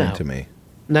appealing to me.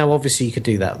 Now, obviously, you could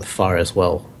do that with the Fire as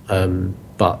well,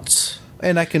 but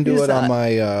and I can do it on my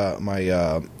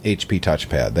HP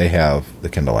touchpad. They have the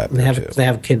Kindle app. They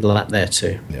have a Kindle app there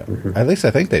too. Yeah, At least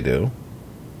I think they do.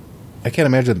 I can't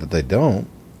imagine that they don't.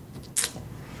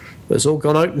 But it's all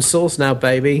gone open source now,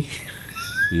 baby.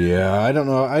 Yeah, I don't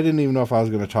know. I didn't even know if I was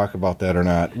going to talk about that or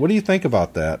not. What do you think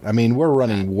about that? I mean, we're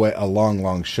running a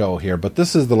long show here, but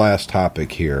this is the last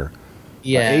topic here.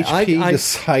 Yeah, HP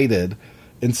decided,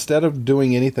 instead of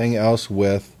doing anything else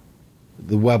with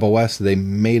the WebOS, they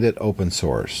made it open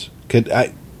source.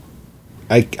 I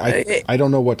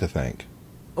don't know what to think.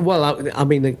 Well, I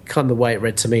mean, the way it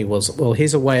read to me was, well,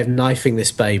 here's a way of knifing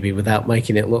this baby without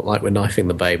making it look like we're knifing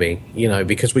the baby,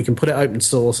 because we can put it open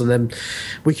source, and then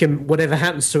we can, whatever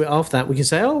happens to it after that, we can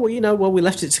say, we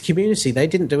left it to the community. They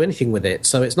didn't do anything with it,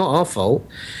 so it's not our fault.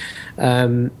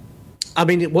 I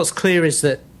mean, what's clear is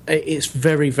that it's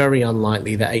very, very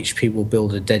unlikely that HP will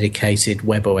build a dedicated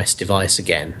WebOS device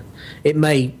again. It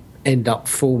may end up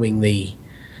forming the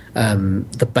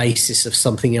basis of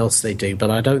something else they do,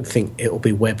 but I don't think it will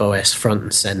be WebOS front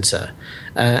and center.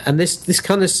 And this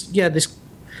kind of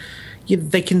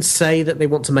they can say that they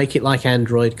want to make it like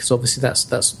Android, because obviously that's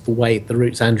the way the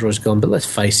route Android's gone. But let's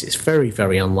face it, it's very,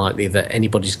 very unlikely that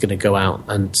anybody's going to go out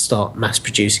and start mass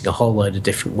producing a whole load of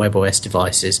different WebOS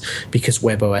devices because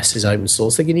WebOS is open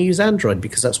source. They're going to use Android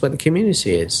because that's where the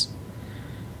community is.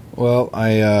 Well,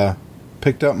 I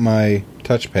picked up my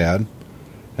touchpad,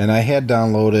 and I had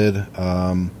downloaded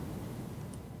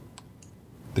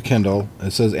the Kindle.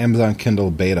 It says Amazon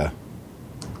Kindle Beta,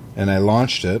 and I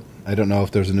launched it. I don't know if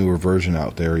there's a newer version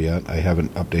out there yet. I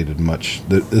haven't updated much.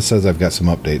 This says I've got some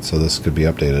updates, so this could be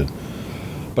updated.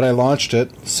 But I launched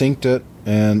it, synced it,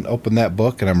 and opened that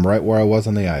book, and I'm right where I was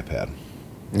on the iPad.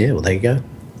 Yeah, well, there you go.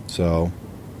 So,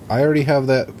 I already have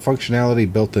that functionality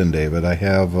built in, David. I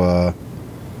have the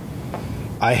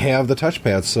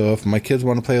touchpad, so if my kids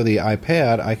want to play with the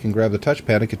iPad, I can grab the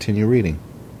touchpad and continue reading.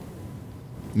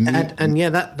 And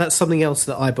that's something else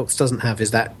that iBooks doesn't have,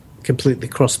 is that completely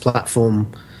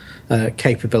cross-platform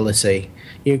capability.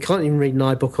 You can't even read an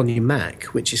iBook on your Mac,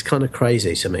 which is kind of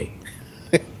crazy to me.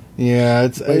 Yeah,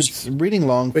 it's reading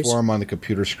long form on the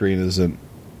computer screen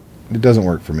it doesn't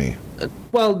work for me.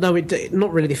 Well, no,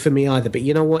 not really for me either. But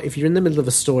you know what? If you're in the middle of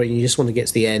a story and you just want to get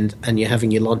to the end and you're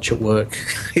having your lunch at work,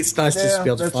 it's nice to just be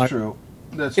able to that's true.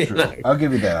 That's true. I'll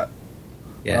give you that.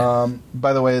 Yeah.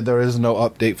 By the way, there is no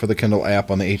update for the Kindle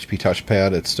app on the HP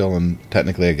touchpad. It's still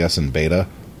technically, I guess, in beta.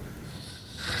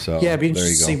 So yeah, it'd be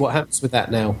interesting to see what happens with that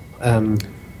now.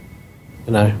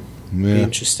 Be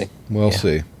interesting. We'll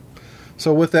see.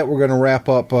 So with that, we're going to wrap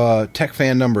up Tech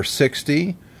Fan number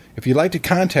 60. If you'd like to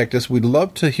contact us, we'd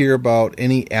love to hear about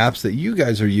any apps that you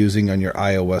guys are using on your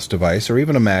iOS device, or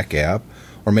even a Mac app,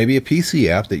 or maybe a PC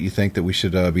app that you think that we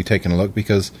should be taking a look,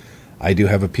 because I do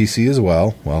have a PC as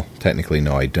well. Well, technically,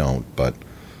 no, I don't, but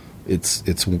it's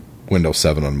Windows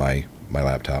 7 on my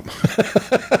laptop,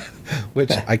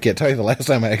 which I can't tell you the last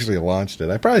time I actually launched it.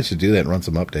 I probably should do that and run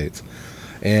some updates.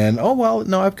 And,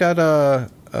 I've got a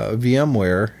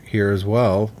VMware here as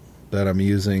well that I'm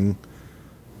using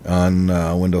on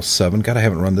Windows 7. God, I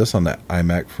haven't run this on that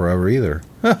iMac forever either.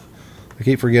 I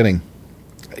keep forgetting.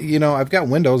 I've got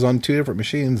Windows on 2 different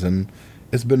machines, and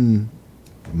it's been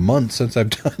months since I've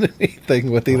done anything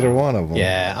with either one of them.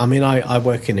 Yeah, I mean, I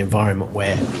work in an environment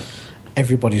where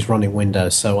everybody's running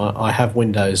Windows, so I have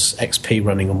Windows XP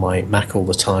running on my Mac all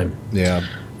the time. Yeah.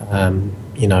 And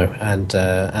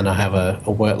I have a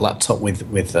work laptop with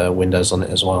Windows on it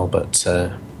as well, but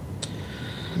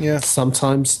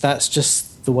sometimes that's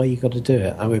just the way you got to do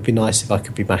it. It would be nice if I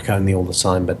could be Mac only all the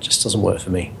time, but it just doesn't work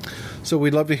for me. So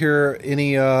we'd love to hear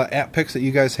any app picks that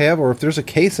you guys have, or if there's a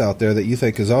case out there that you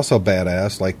think is also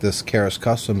badass, like this Keras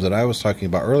Customs that I was talking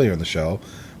about earlier in the show.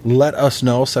 Let us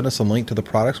know. Send us a link to the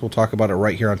products. We'll talk about it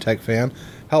right here on TechFan.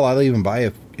 Hell, I'll even buy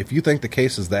it. If you think the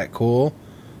case is that cool,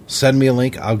 send me a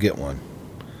link. I'll get one.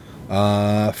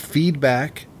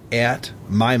 Feedback at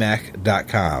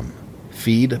mymac.com.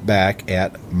 Feedback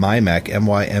at mymac,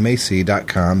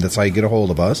 mymac.com. That's how you get a hold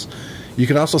of us. You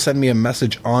can also send me a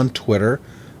message on Twitter.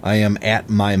 I am at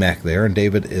mymac there, and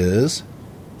David is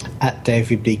at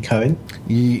David B. Cohen.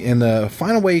 And the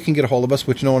final way you can get a hold of us,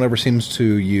 which no one ever seems to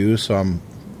use, so I'm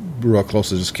real close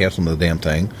to just canceling the damn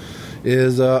thing,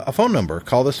 is a phone number.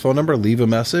 Call this phone number, leave a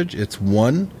message. It's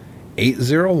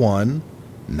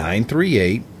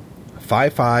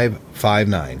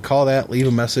 1-801-938-5559. Call that, leave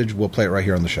a message. We'll play it right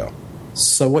here on the show.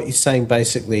 So what you're saying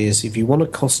basically is if you want to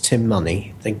cost Tim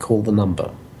money, then call the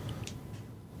number.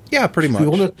 Yeah, pretty much. If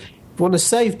you want to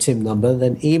save Tim number,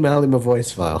 then email him a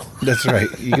voice file. That's right.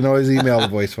 You can always email the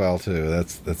voice file too.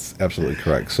 That's absolutely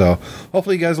correct. So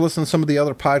hopefully you guys listen to some of the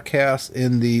other podcasts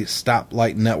in the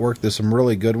Stoplight Network. There's some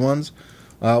really good ones.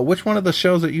 Which one of the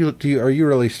shows that are you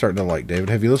really starting to like, David?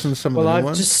 Have you listened to some of the new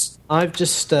ones? I've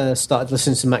just started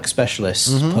listening to Mac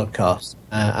Specialist's podcast,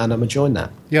 and I'm enjoying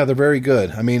that. Yeah, they're very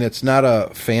good. I mean, it's not a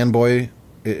fanboy.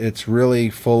 It's really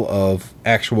full of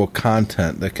actual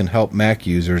content that can help Mac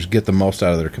users get the most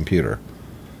out of their computer.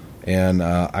 And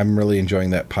I'm really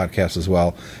enjoying that podcast as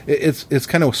well. It's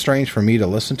kind of strange for me to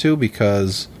listen to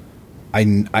because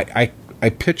I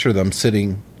picture them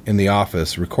sitting in the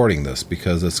office recording this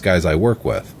because it's guys I work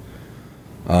with.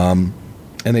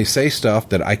 And they say stuff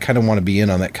that I kind of want to be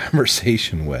in on that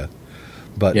conversation with.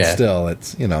 But still,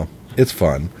 it's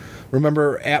fun.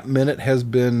 Remember, App Minute has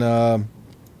been, I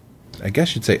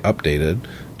guess you'd say, updated.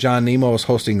 John Nemo is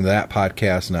hosting that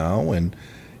podcast now, and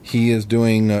he is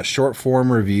doing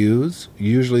short-form reviews.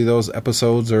 Usually those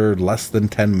episodes are less than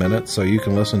 10 minutes, so you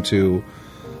can listen to,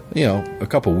 a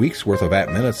couple weeks' worth of App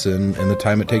Minutes in the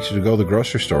time it takes you to go to the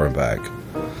grocery store and back.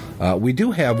 We do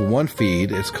have one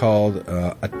feed. It's called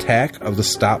Attack of the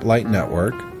Stoplight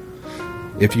Network.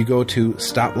 If you go to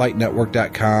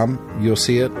stoplightnetwork.com, you'll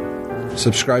see it.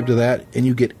 Subscribe to that, and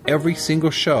you get every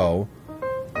single show,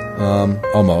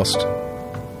 almost,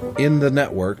 in the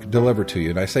network delivered to you.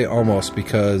 And I say almost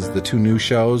because the two new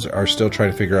shows are still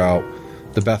trying to figure out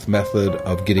the best method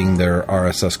of getting their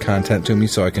RSS content to me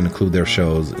so I can include their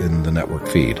shows in the network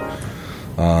feed.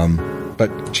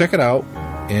 But check it out,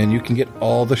 and you can get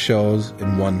all the shows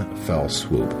in one fell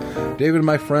swoop. David,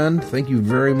 my friend, thank you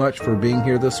very much for being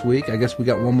here this week. I guess we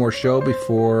got one more show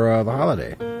before the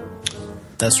holiday.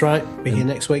 That's right. Be here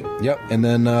next week. Yep. And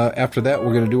then after that,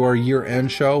 we're going to do our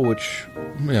year-end show, which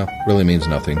really means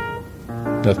nothing.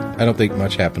 I don't think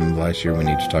much happened last year we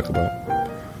need to talk about.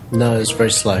 No, it's very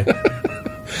slow.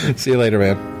 See you later,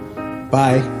 man.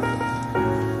 Bye.